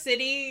New York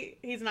City,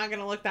 he's not going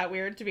to look that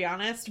weird, to be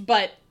honest,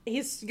 but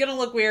he's going to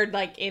look weird,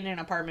 in an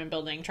apartment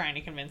building trying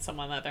to convince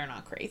someone that they're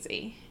not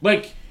crazy.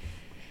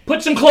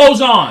 Put some clothes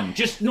on!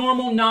 Just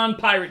normal,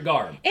 non-pirate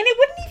garb. And it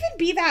wouldn't even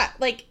be that,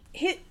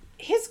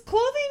 his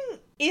clothing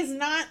is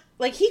not,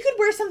 he could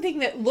wear something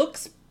that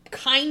looks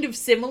kind of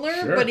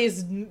similar, but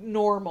is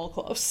normal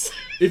clothes.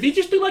 If he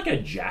just do, a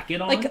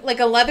jacket on? Like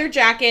a leather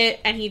jacket,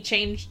 and he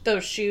changed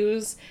those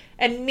shoes,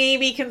 and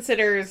maybe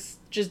considers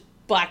just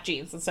black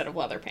jeans instead of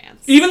leather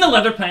pants. Even the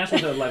leather pants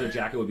with a leather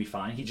jacket would be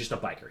fine. He's just a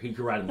biker. He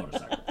could ride a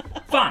motorcycle.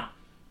 Fine.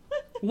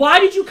 Why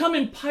did you come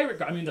in pirate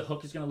garb? I mean, the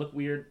Hook is going to look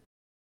weird,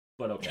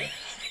 but okay.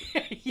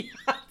 Yeah,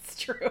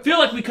 that's true. I feel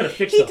like we could have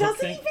fixed the Hook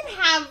thing. He doesn't even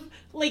have,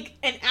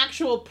 an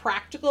actual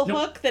practical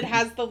hook that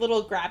has the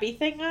little grabby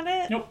thing on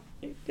it. Nope.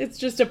 It's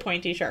just a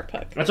pointy, sharp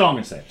hook. That's all I'm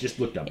going to say. Just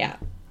look dumb. Yeah.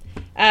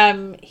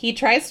 He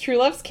tries true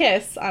love's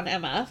kiss on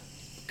Emma.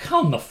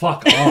 Come the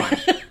fuck on.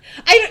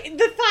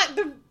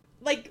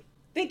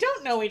 They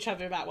don't know each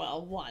other that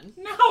well, one.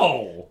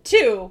 No.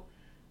 Two,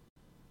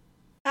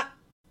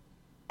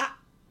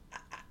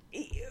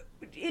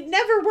 it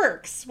never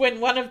works when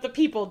one of the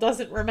people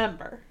doesn't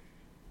remember.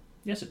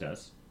 Yes, it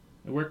does.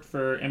 It worked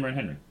for Emma and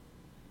Henry.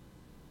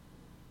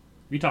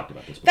 We talked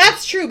about this before.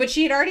 That's true, but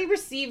she had already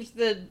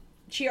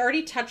she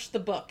already touched the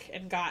book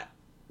and got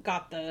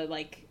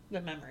the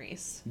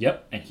memories.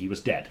 Yep, and he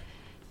was dead.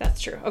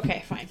 That's true.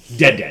 Okay, fine.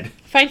 Dead.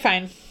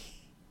 Fine.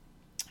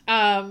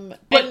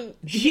 But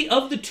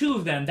of the two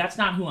of them, that's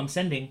not who I'm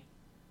sending.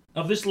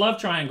 Of this love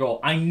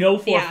triangle, I know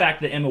for a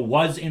fact that Emma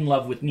was in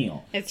love with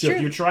Neil. It's true.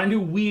 If you're trying to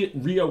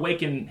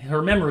reawaken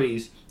her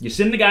memories, you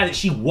send the guy that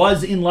she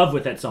was in love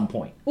with at some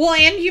point. Well,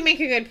 and you make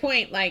a good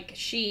point. Like,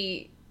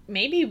 she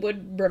maybe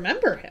would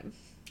remember him.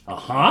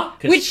 Uh-huh.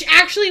 Which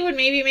actually would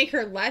maybe make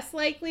her less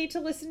likely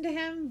to listen to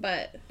him,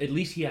 but... At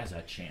least he has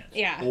a chance.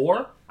 Yeah.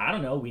 Or, I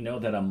don't know, we know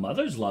that a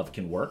mother's love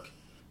can work.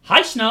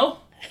 Hi, Snow!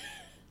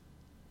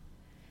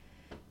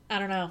 I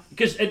don't know.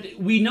 Because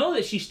we know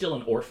that she's still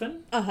an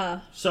orphan.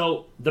 Uh-huh.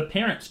 So the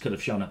parents could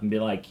have shown up and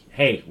be like,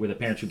 hey, we're the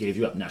parents who gave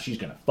you up. Now she's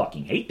going to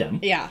fucking hate them.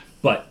 Yeah.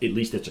 But at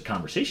least it's a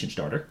conversation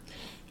starter.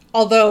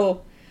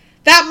 Although,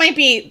 that might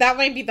be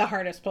the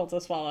hardest pill to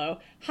swallow.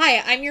 Hi,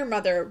 I'm your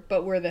mother,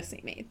 but we're the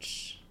same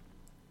age.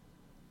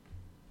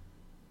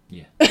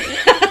 Yeah.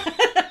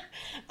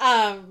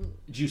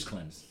 Juice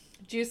cleanse.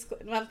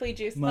 Monthly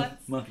juice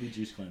cleanse? Monthly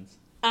juice cleanse.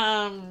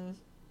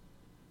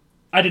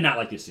 I did not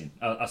like this scene.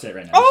 I'll say it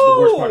right now. This is the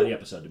worst part of the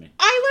episode to me.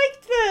 I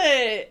liked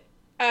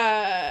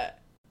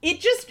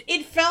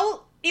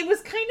it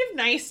was kind of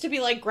nice to be,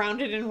 like,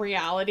 grounded in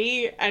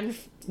reality. And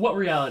what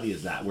reality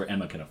is that where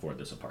Emma can afford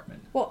this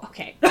apartment? Well,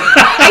 okay.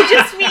 I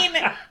just mean,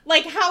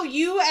 like, how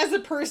you as a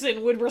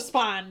person would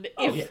respond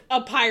if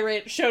a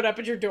pirate showed up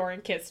at your door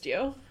and kissed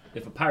you.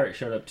 If a pirate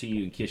showed up to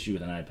you and kissed you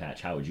with an eye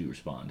patch, how would you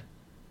respond?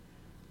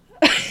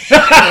 He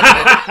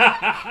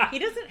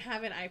doesn't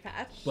have an eye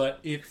patch. But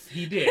if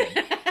he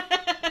did...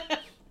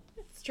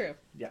 It's true.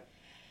 Yeah.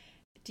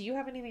 Do you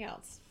have anything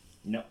else?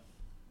 Nope.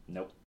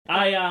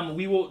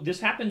 This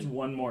happens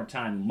one more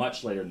time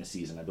much later in the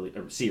season, I believe,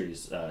 or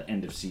series,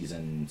 end of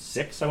season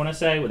 6, I want to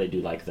say, where they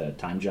do, like, the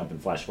time jump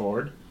and flash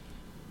forward.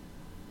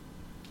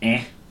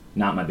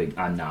 Not my big...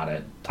 I'm not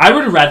a... I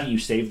would have rather you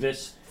save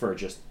this for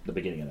just the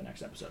beginning of the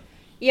next episode.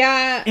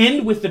 Yeah.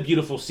 End with the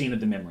beautiful scene of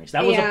the memories.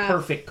 That was a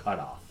perfect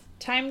cutoff.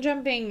 Time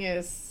jumping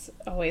is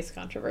always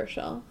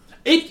controversial.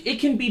 It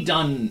can be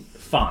done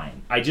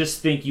fine. I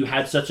just think you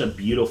had such a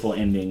beautiful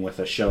ending with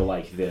a show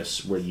like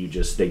this where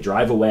they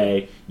drive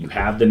away, you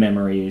have the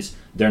memories,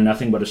 they're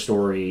nothing but a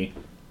story.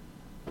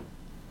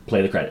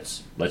 Play the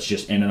credits. Let's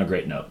just end on a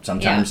great note.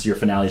 Sometimes your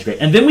finale is great.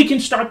 And then we can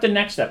start the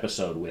next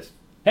episode with,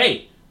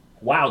 hey,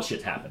 wild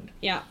shit happened.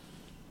 Yeah.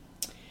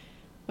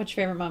 What's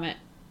your favorite moment?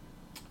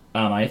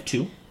 I have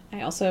 2.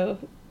 I also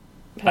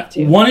have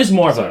 2. One is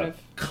more of a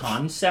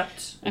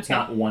concept. It's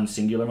not one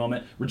singular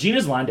moment.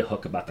 Regina's line to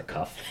Hook about the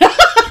cuff.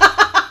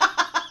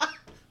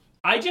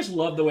 I just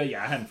love the way,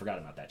 I hadn't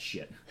forgotten about that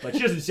shit. Like, she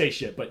doesn't say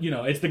shit, but,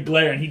 it's the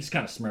glare, and he just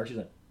kind of smirks. He's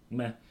like,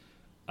 meh.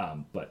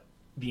 But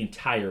the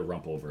entire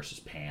Rumple versus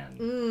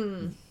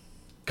Pan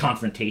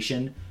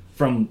confrontation,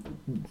 from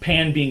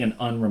Pan being an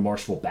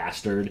unremorseful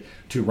bastard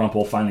to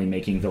Rumple finally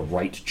making the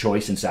right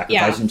choice and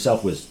sacrificing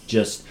himself, was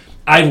just...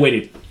 I've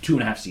waited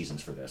 2.5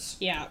 seasons for this.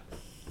 Yeah.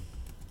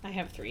 I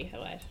have 3. I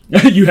lied.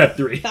 You have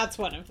 3. That's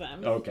one of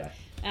them. Okay.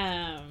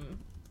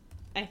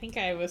 I think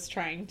I was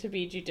trying to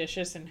be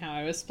judicious in how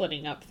I was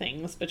splitting up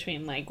things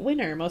between, like,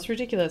 winner, most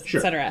ridiculous,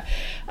 etc.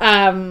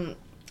 I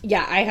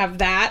have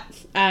that.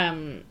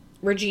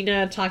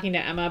 Regina talking to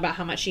Emma about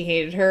how much she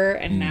hated her,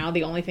 and now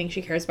the only thing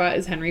she cares about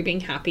is Henry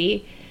being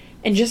happy.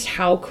 And just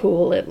how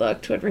cool it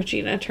looked when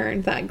Regina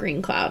turned that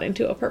green cloud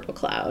into a purple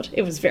cloud.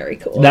 It was very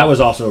cool. That was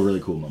also a really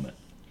cool moment.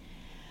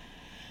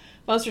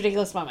 Most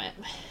ridiculous moment.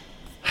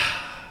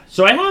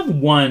 So I have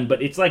one,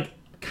 but it's, like,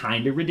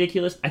 kind of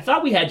ridiculous. I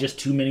thought we had just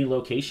too many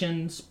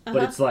locations,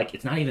 but it's like,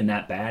 it's not even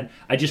that bad.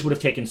 I just would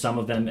have taken some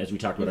of them, as we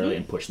talked about earlier,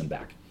 and pushed them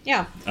back.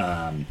 Yeah.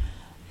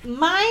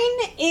 Mine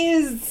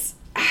is...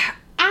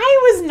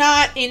 I was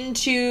not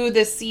into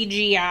the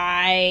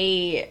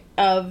CGI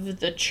of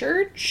the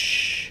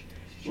church.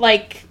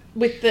 Like,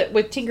 with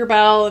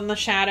Tinkerbell and the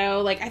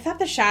shadow. Like, I thought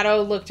the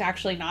shadow looked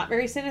actually not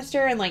very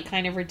sinister and, like,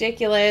 kind of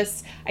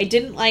ridiculous. I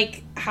didn't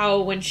like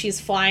how when she's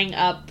flying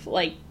up,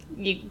 like,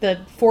 the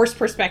force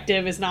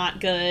perspective is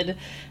not good.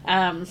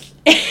 And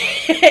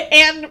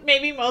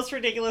maybe most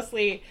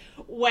ridiculously,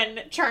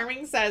 when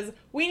Charming says,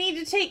 we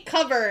need to take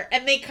cover,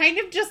 and they kind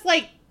of just,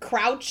 like,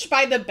 crouch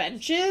by the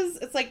benches.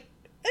 It's like,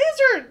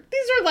 these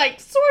are like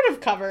sort of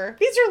cover.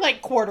 These are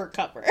like quarter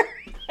cover.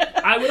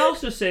 I would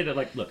also say that,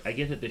 like, look, I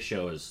get that this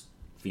show is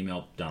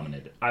female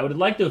dominated. I would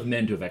like those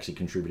men to have actually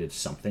contributed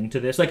something to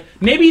this. Like,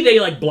 maybe they,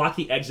 like, block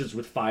the exits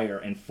with fire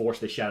and force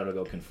the shadow to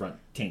go confront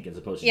Tink as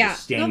opposed to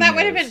just standing that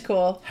would there have been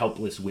cool.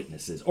 Helpless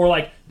witnesses. Or,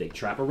 like, they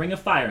trap a ring of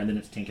fire and then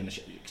it's Tink and the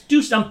shadow.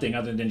 Do something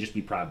other than just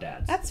be proud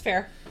dads. That's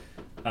fair.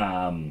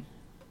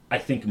 I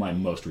think my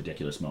most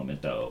ridiculous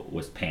moment, though,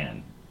 was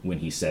Pan, when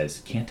he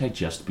says, "Can't I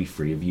just be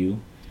free of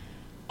you?"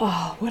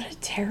 Oh, what a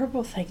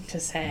terrible thing to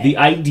say. The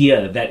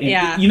idea that...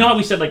 You know how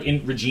we said, like,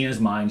 in Regina's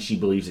mind, she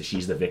believes that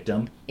she's the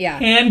victim? Yeah.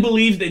 Pan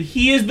believes that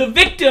he is the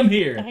victim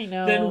here. I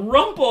know. That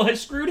Rumple has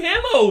screwed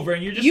him over,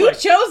 and you're just You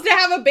chose to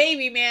have a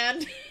baby,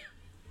 man.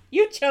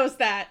 You chose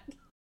that.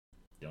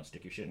 Don't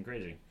stick your shit in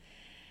crazy.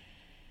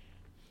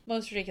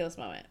 Most ridiculous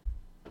moment.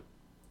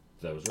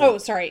 Oh,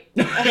 sorry.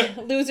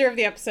 Loser of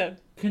the episode.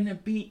 Couldn't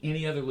it be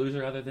any other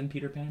loser other than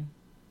Peter Pan?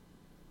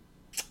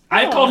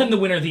 I've called him the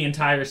winner the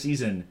entire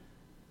season,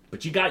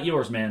 but you got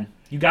yours, man.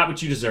 You got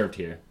what you deserved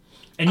here.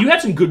 And you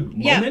had some good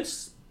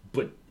moments,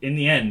 but in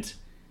the end,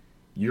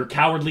 your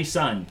cowardly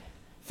son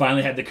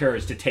finally had the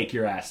courage to take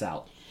your ass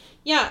out.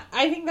 Yeah,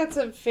 I think that's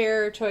a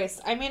fair choice.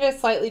 I made a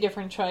slightly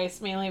different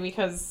choice, mainly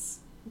because,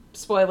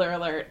 spoiler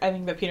alert, I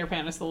think that Peter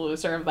Pan is the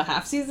loser of the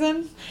half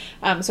season.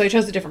 So I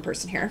chose a different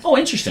person here. Oh,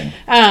 interesting.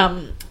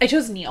 I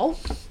chose Neil.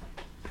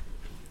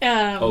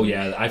 Oh,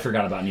 yeah, I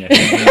forgot about Neil.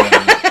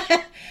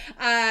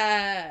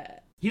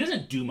 He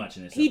doesn't do much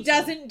in this episode. He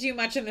doesn't do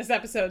much in this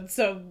episode,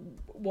 so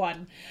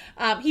one.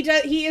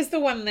 He is the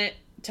one that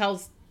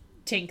tells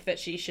Tink that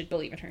she should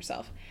believe in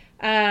herself.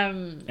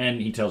 And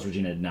he tells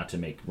Regina not to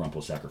make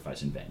Rumple's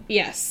sacrifice in vain.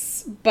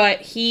 Yes, but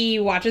he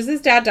watches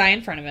his dad die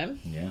in front of him.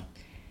 Yeah.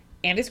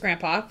 And his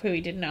grandpa, who he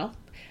didn't know.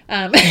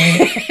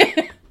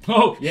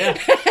 Oh, yeah.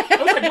 I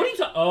was like, what are you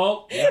talking...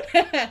 Oh,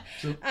 yeah.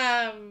 True.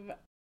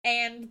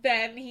 And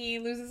then he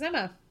loses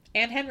Emma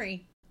and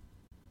Henry.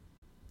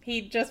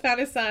 He just found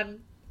his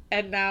son,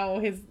 and now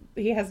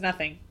he has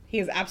nothing. He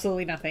has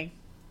absolutely nothing.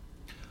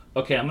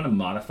 Okay, I'm going to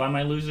modify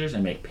my losers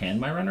and make Pan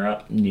my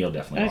runner-up. Neil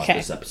definitely lost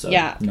this episode.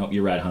 Yeah. Nope,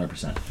 you're right,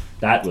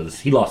 100%.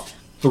 He lost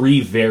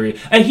 3 very...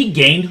 And he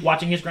gained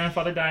watching his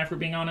grandfather die, if we're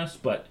being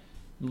honest, but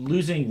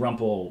losing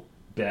Rumple,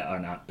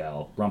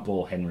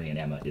 Henry, and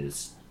Emma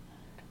is...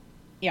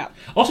 Yeah.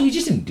 Also, he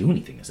just didn't do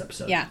anything this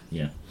episode. Yeah.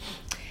 Yeah.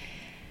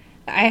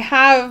 I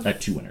have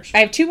 2 winners. I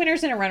have 2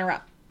 winners and a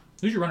runner-up.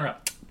 Who's your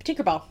runner-up?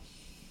 Tinkerbell.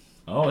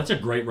 Oh, that's a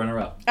great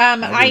runner-up.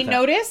 I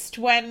noticed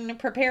when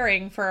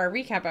preparing for our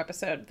recap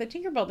episode that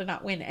Tinkerbell did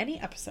not win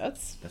any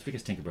episodes. That's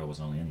because Tinkerbell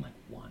was only in,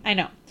 1. I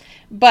know.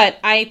 But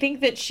I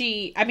think that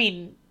she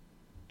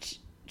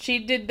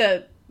did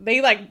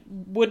they,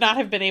 would not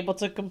have been able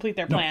to complete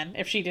their plan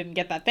if she didn't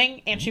get that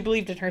thing, and she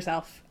believed in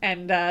herself.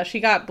 And she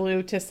got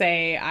Blue to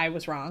say I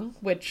was wrong,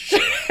 which...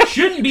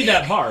 Shouldn't be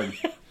that hard.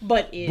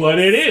 But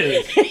it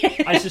is.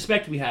 I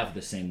suspect we have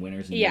the same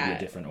winners in maybe a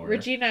different order.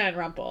 Regina and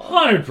Rumple.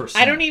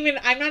 100%.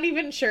 I'm not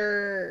even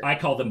sure. I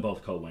call them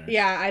both co-winners.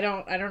 Yeah, I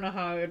don't know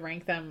how I would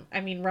rank them.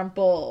 I mean,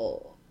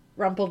 Rumple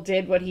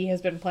did what he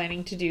has been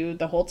planning to do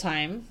the whole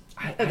time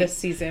this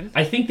season.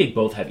 I think they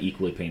both have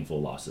equally painful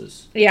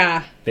losses.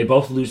 Yeah. They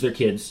both lose their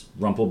kids.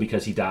 Rumple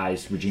because he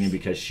dies, Regina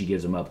because she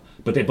gives him up.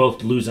 But they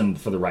both lose them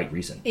for the right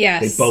reason.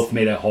 Yes. They both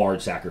made a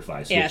hard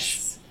sacrifice,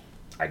 which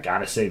I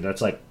gotta say,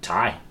 that's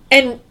tie.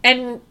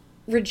 And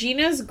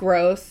Regina's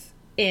growth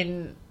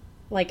in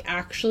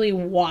actually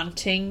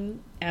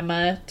wanting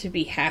Emma to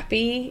be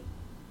happy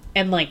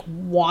and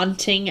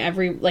wanting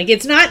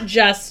it's not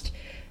just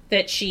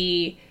that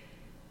she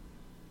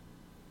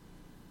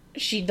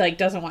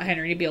doesn't want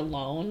Henry to be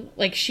alone.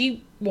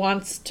 She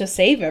wants to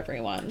save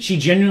everyone. She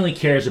genuinely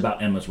cares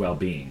about Emma's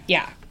well-being.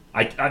 Yeah.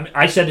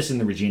 I said this in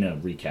the Regina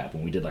recap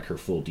when we did her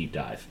full deep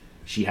dive.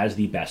 She has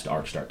the best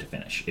arc start to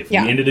finish. If we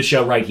ended the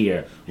show right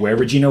here, where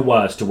Regina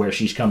was to where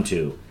she's come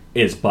to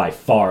is by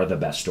far the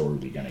best story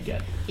we're going to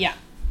get. Yeah.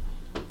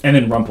 And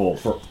then Rumple,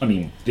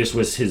 this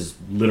was his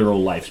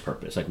literal life's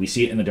purpose. We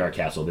see it in the Dark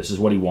Castle. This is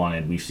what he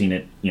wanted. We've seen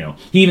it,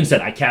 He even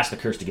said, I cast the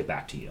curse to get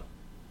back to you.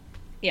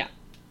 Yeah.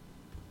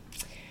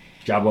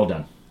 Job well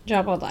done.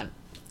 Job well done.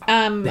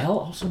 Belle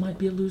also might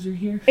be a loser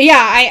here.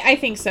 Yeah, I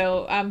think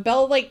so.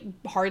 Belle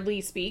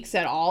hardly speaks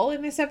at all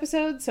in this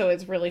episode, so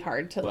it's really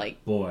hard to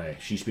Boy,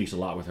 she speaks a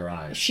lot with her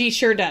eyes. She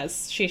sure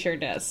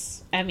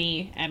does.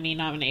 Emmy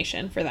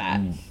nomination for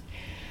that.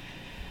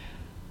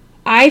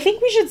 I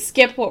think we should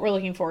skip what we're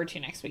looking forward to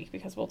next week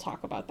because we'll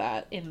talk about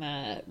that in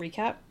the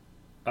recap.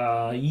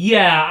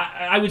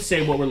 I would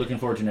say what we're looking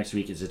forward to next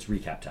week is it's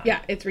recap time.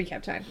 Yeah, it's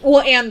recap time.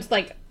 Well, and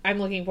I'm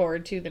looking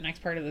forward to the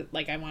next part of the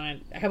I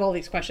have all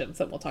these questions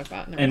that we'll talk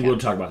about in the recap. And we'll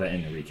talk about that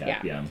in the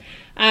recap.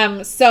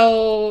 Yeah.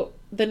 So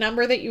the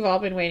number that you've all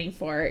been waiting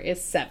for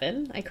is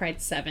 7. I cried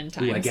 7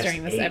 times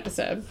during this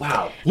episode.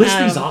 Wow. List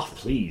these off,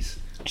 please.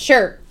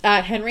 Sure.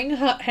 Henry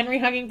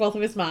hugging both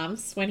of his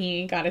moms when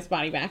he got his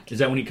body back. Is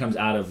that when he comes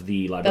out of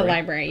the library? The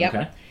library, yep.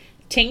 Okay.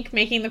 Tink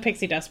making the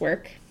pixie dust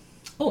work.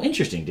 Oh,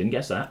 interesting. Didn't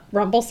guess that.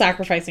 Rumple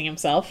sacrificing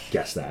himself.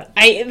 Guess that.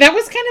 That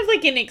was kind of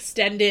an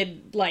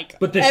extended,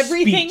 but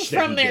everything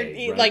from there,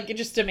 gave, right?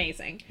 Just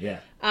amazing. Yeah.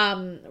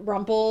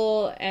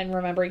 Rumple and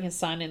remembering his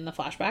son in the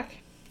flashback.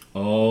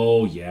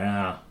 Oh,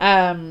 yeah.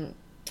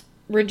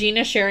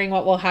 Regina sharing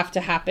what will have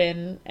to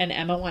happen and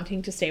Emma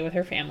wanting to stay with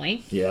her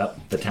family.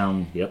 Yep. The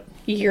town, yep.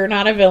 You're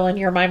not a villain,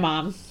 you're my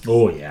mom.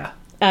 Oh, yeah.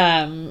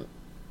 I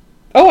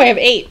have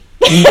 8.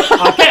 Okay,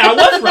 I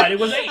was right. It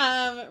was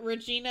 8.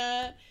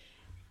 Regina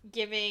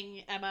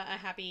giving Emma a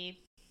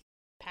happy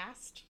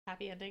past,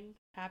 happy ending,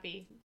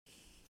 happy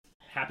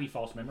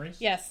false memories.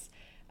 Yes.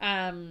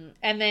 And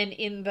then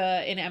in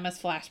Emma's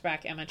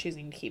flashback, Emma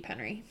choosing to keep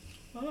Henry.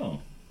 Oh.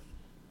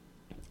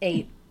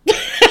 8.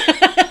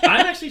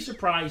 I'm actually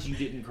surprised you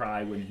didn't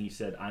cry when he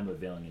said, "I'm a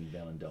villain and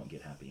villain don't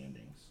get happy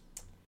endings."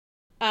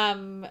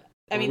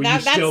 I mean,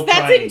 that's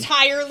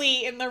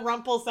entirely in the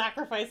Rumple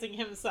sacrificing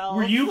himself.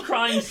 Were you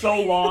crying so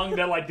long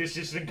that, like, this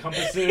just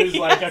encompasses,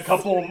 like, a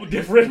couple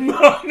different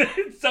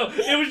moments? So,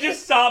 it was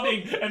just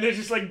sobbing, and there's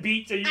just, like,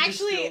 beats, and you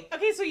actually,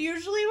 okay, so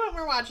usually when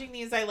we're watching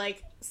these, I,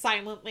 like,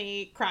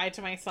 silently cry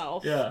to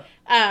myself. Yeah.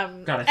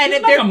 God, I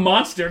feel like a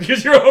monster,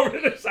 because you're over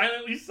there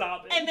silently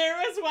sobbing. And there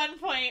was one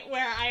point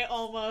where I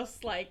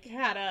almost, like,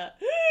 had a...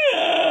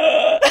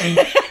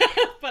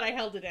 but I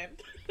held it in.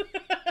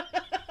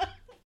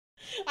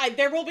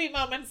 There will be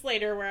moments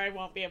later where I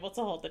won't be able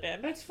to hold it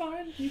in. That's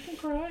fine. You can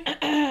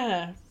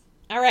cry.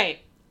 All right.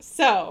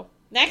 So,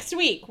 next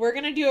week, we're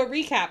going to do a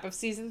recap of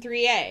Season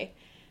 3A.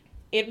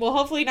 It will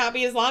hopefully not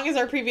be as long as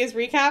our previous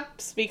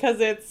recaps because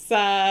it's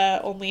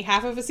only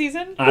half of a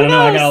season. I don't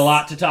know. I got a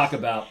lot to talk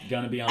about.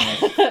 Gonna be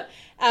honest.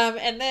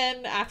 And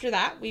then after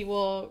that, we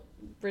will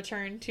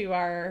return to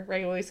our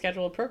regularly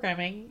scheduled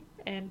programming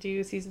and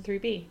do Season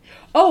 3B.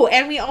 Oh,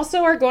 and we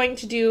also are going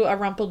to do a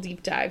Rumple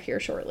deep dive here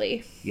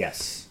shortly.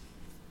 Yes.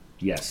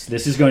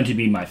 This is going to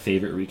be my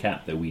favorite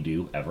recap that we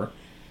do ever.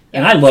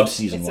 And I loved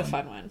Season 1. It's a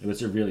fun one. It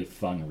was a really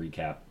fun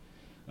recap.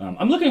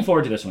 I'm looking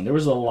forward to this one. There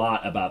was a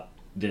lot about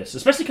this,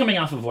 especially coming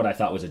off of what I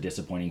thought was a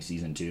disappointing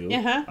Season 2.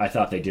 Uh-huh. I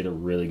thought they did a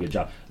really good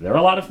job. There are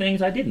a lot of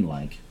things I didn't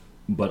like,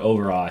 but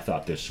overall I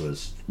thought this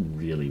was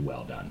really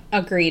well done.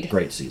 Agreed.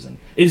 Great season.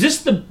 Is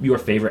this your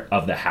favorite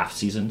of the half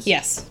seasons?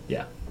 Yes.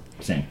 Yeah,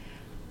 same.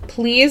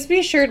 Please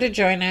be sure to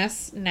join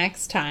us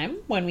next time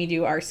when we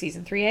do our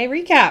Season 3A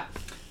recap.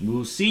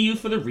 We'll see you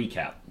for the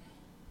recap.